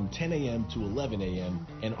Friday from 10 a.m. to 11 a.m.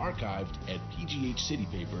 and archived at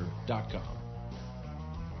pghcitypaper.com.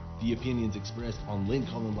 The opinions expressed on Lynn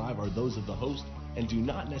Cullen Live are those of the host and do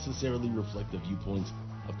not necessarily reflect the viewpoints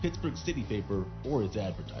of Pittsburgh City Paper or its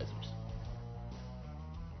advertisers.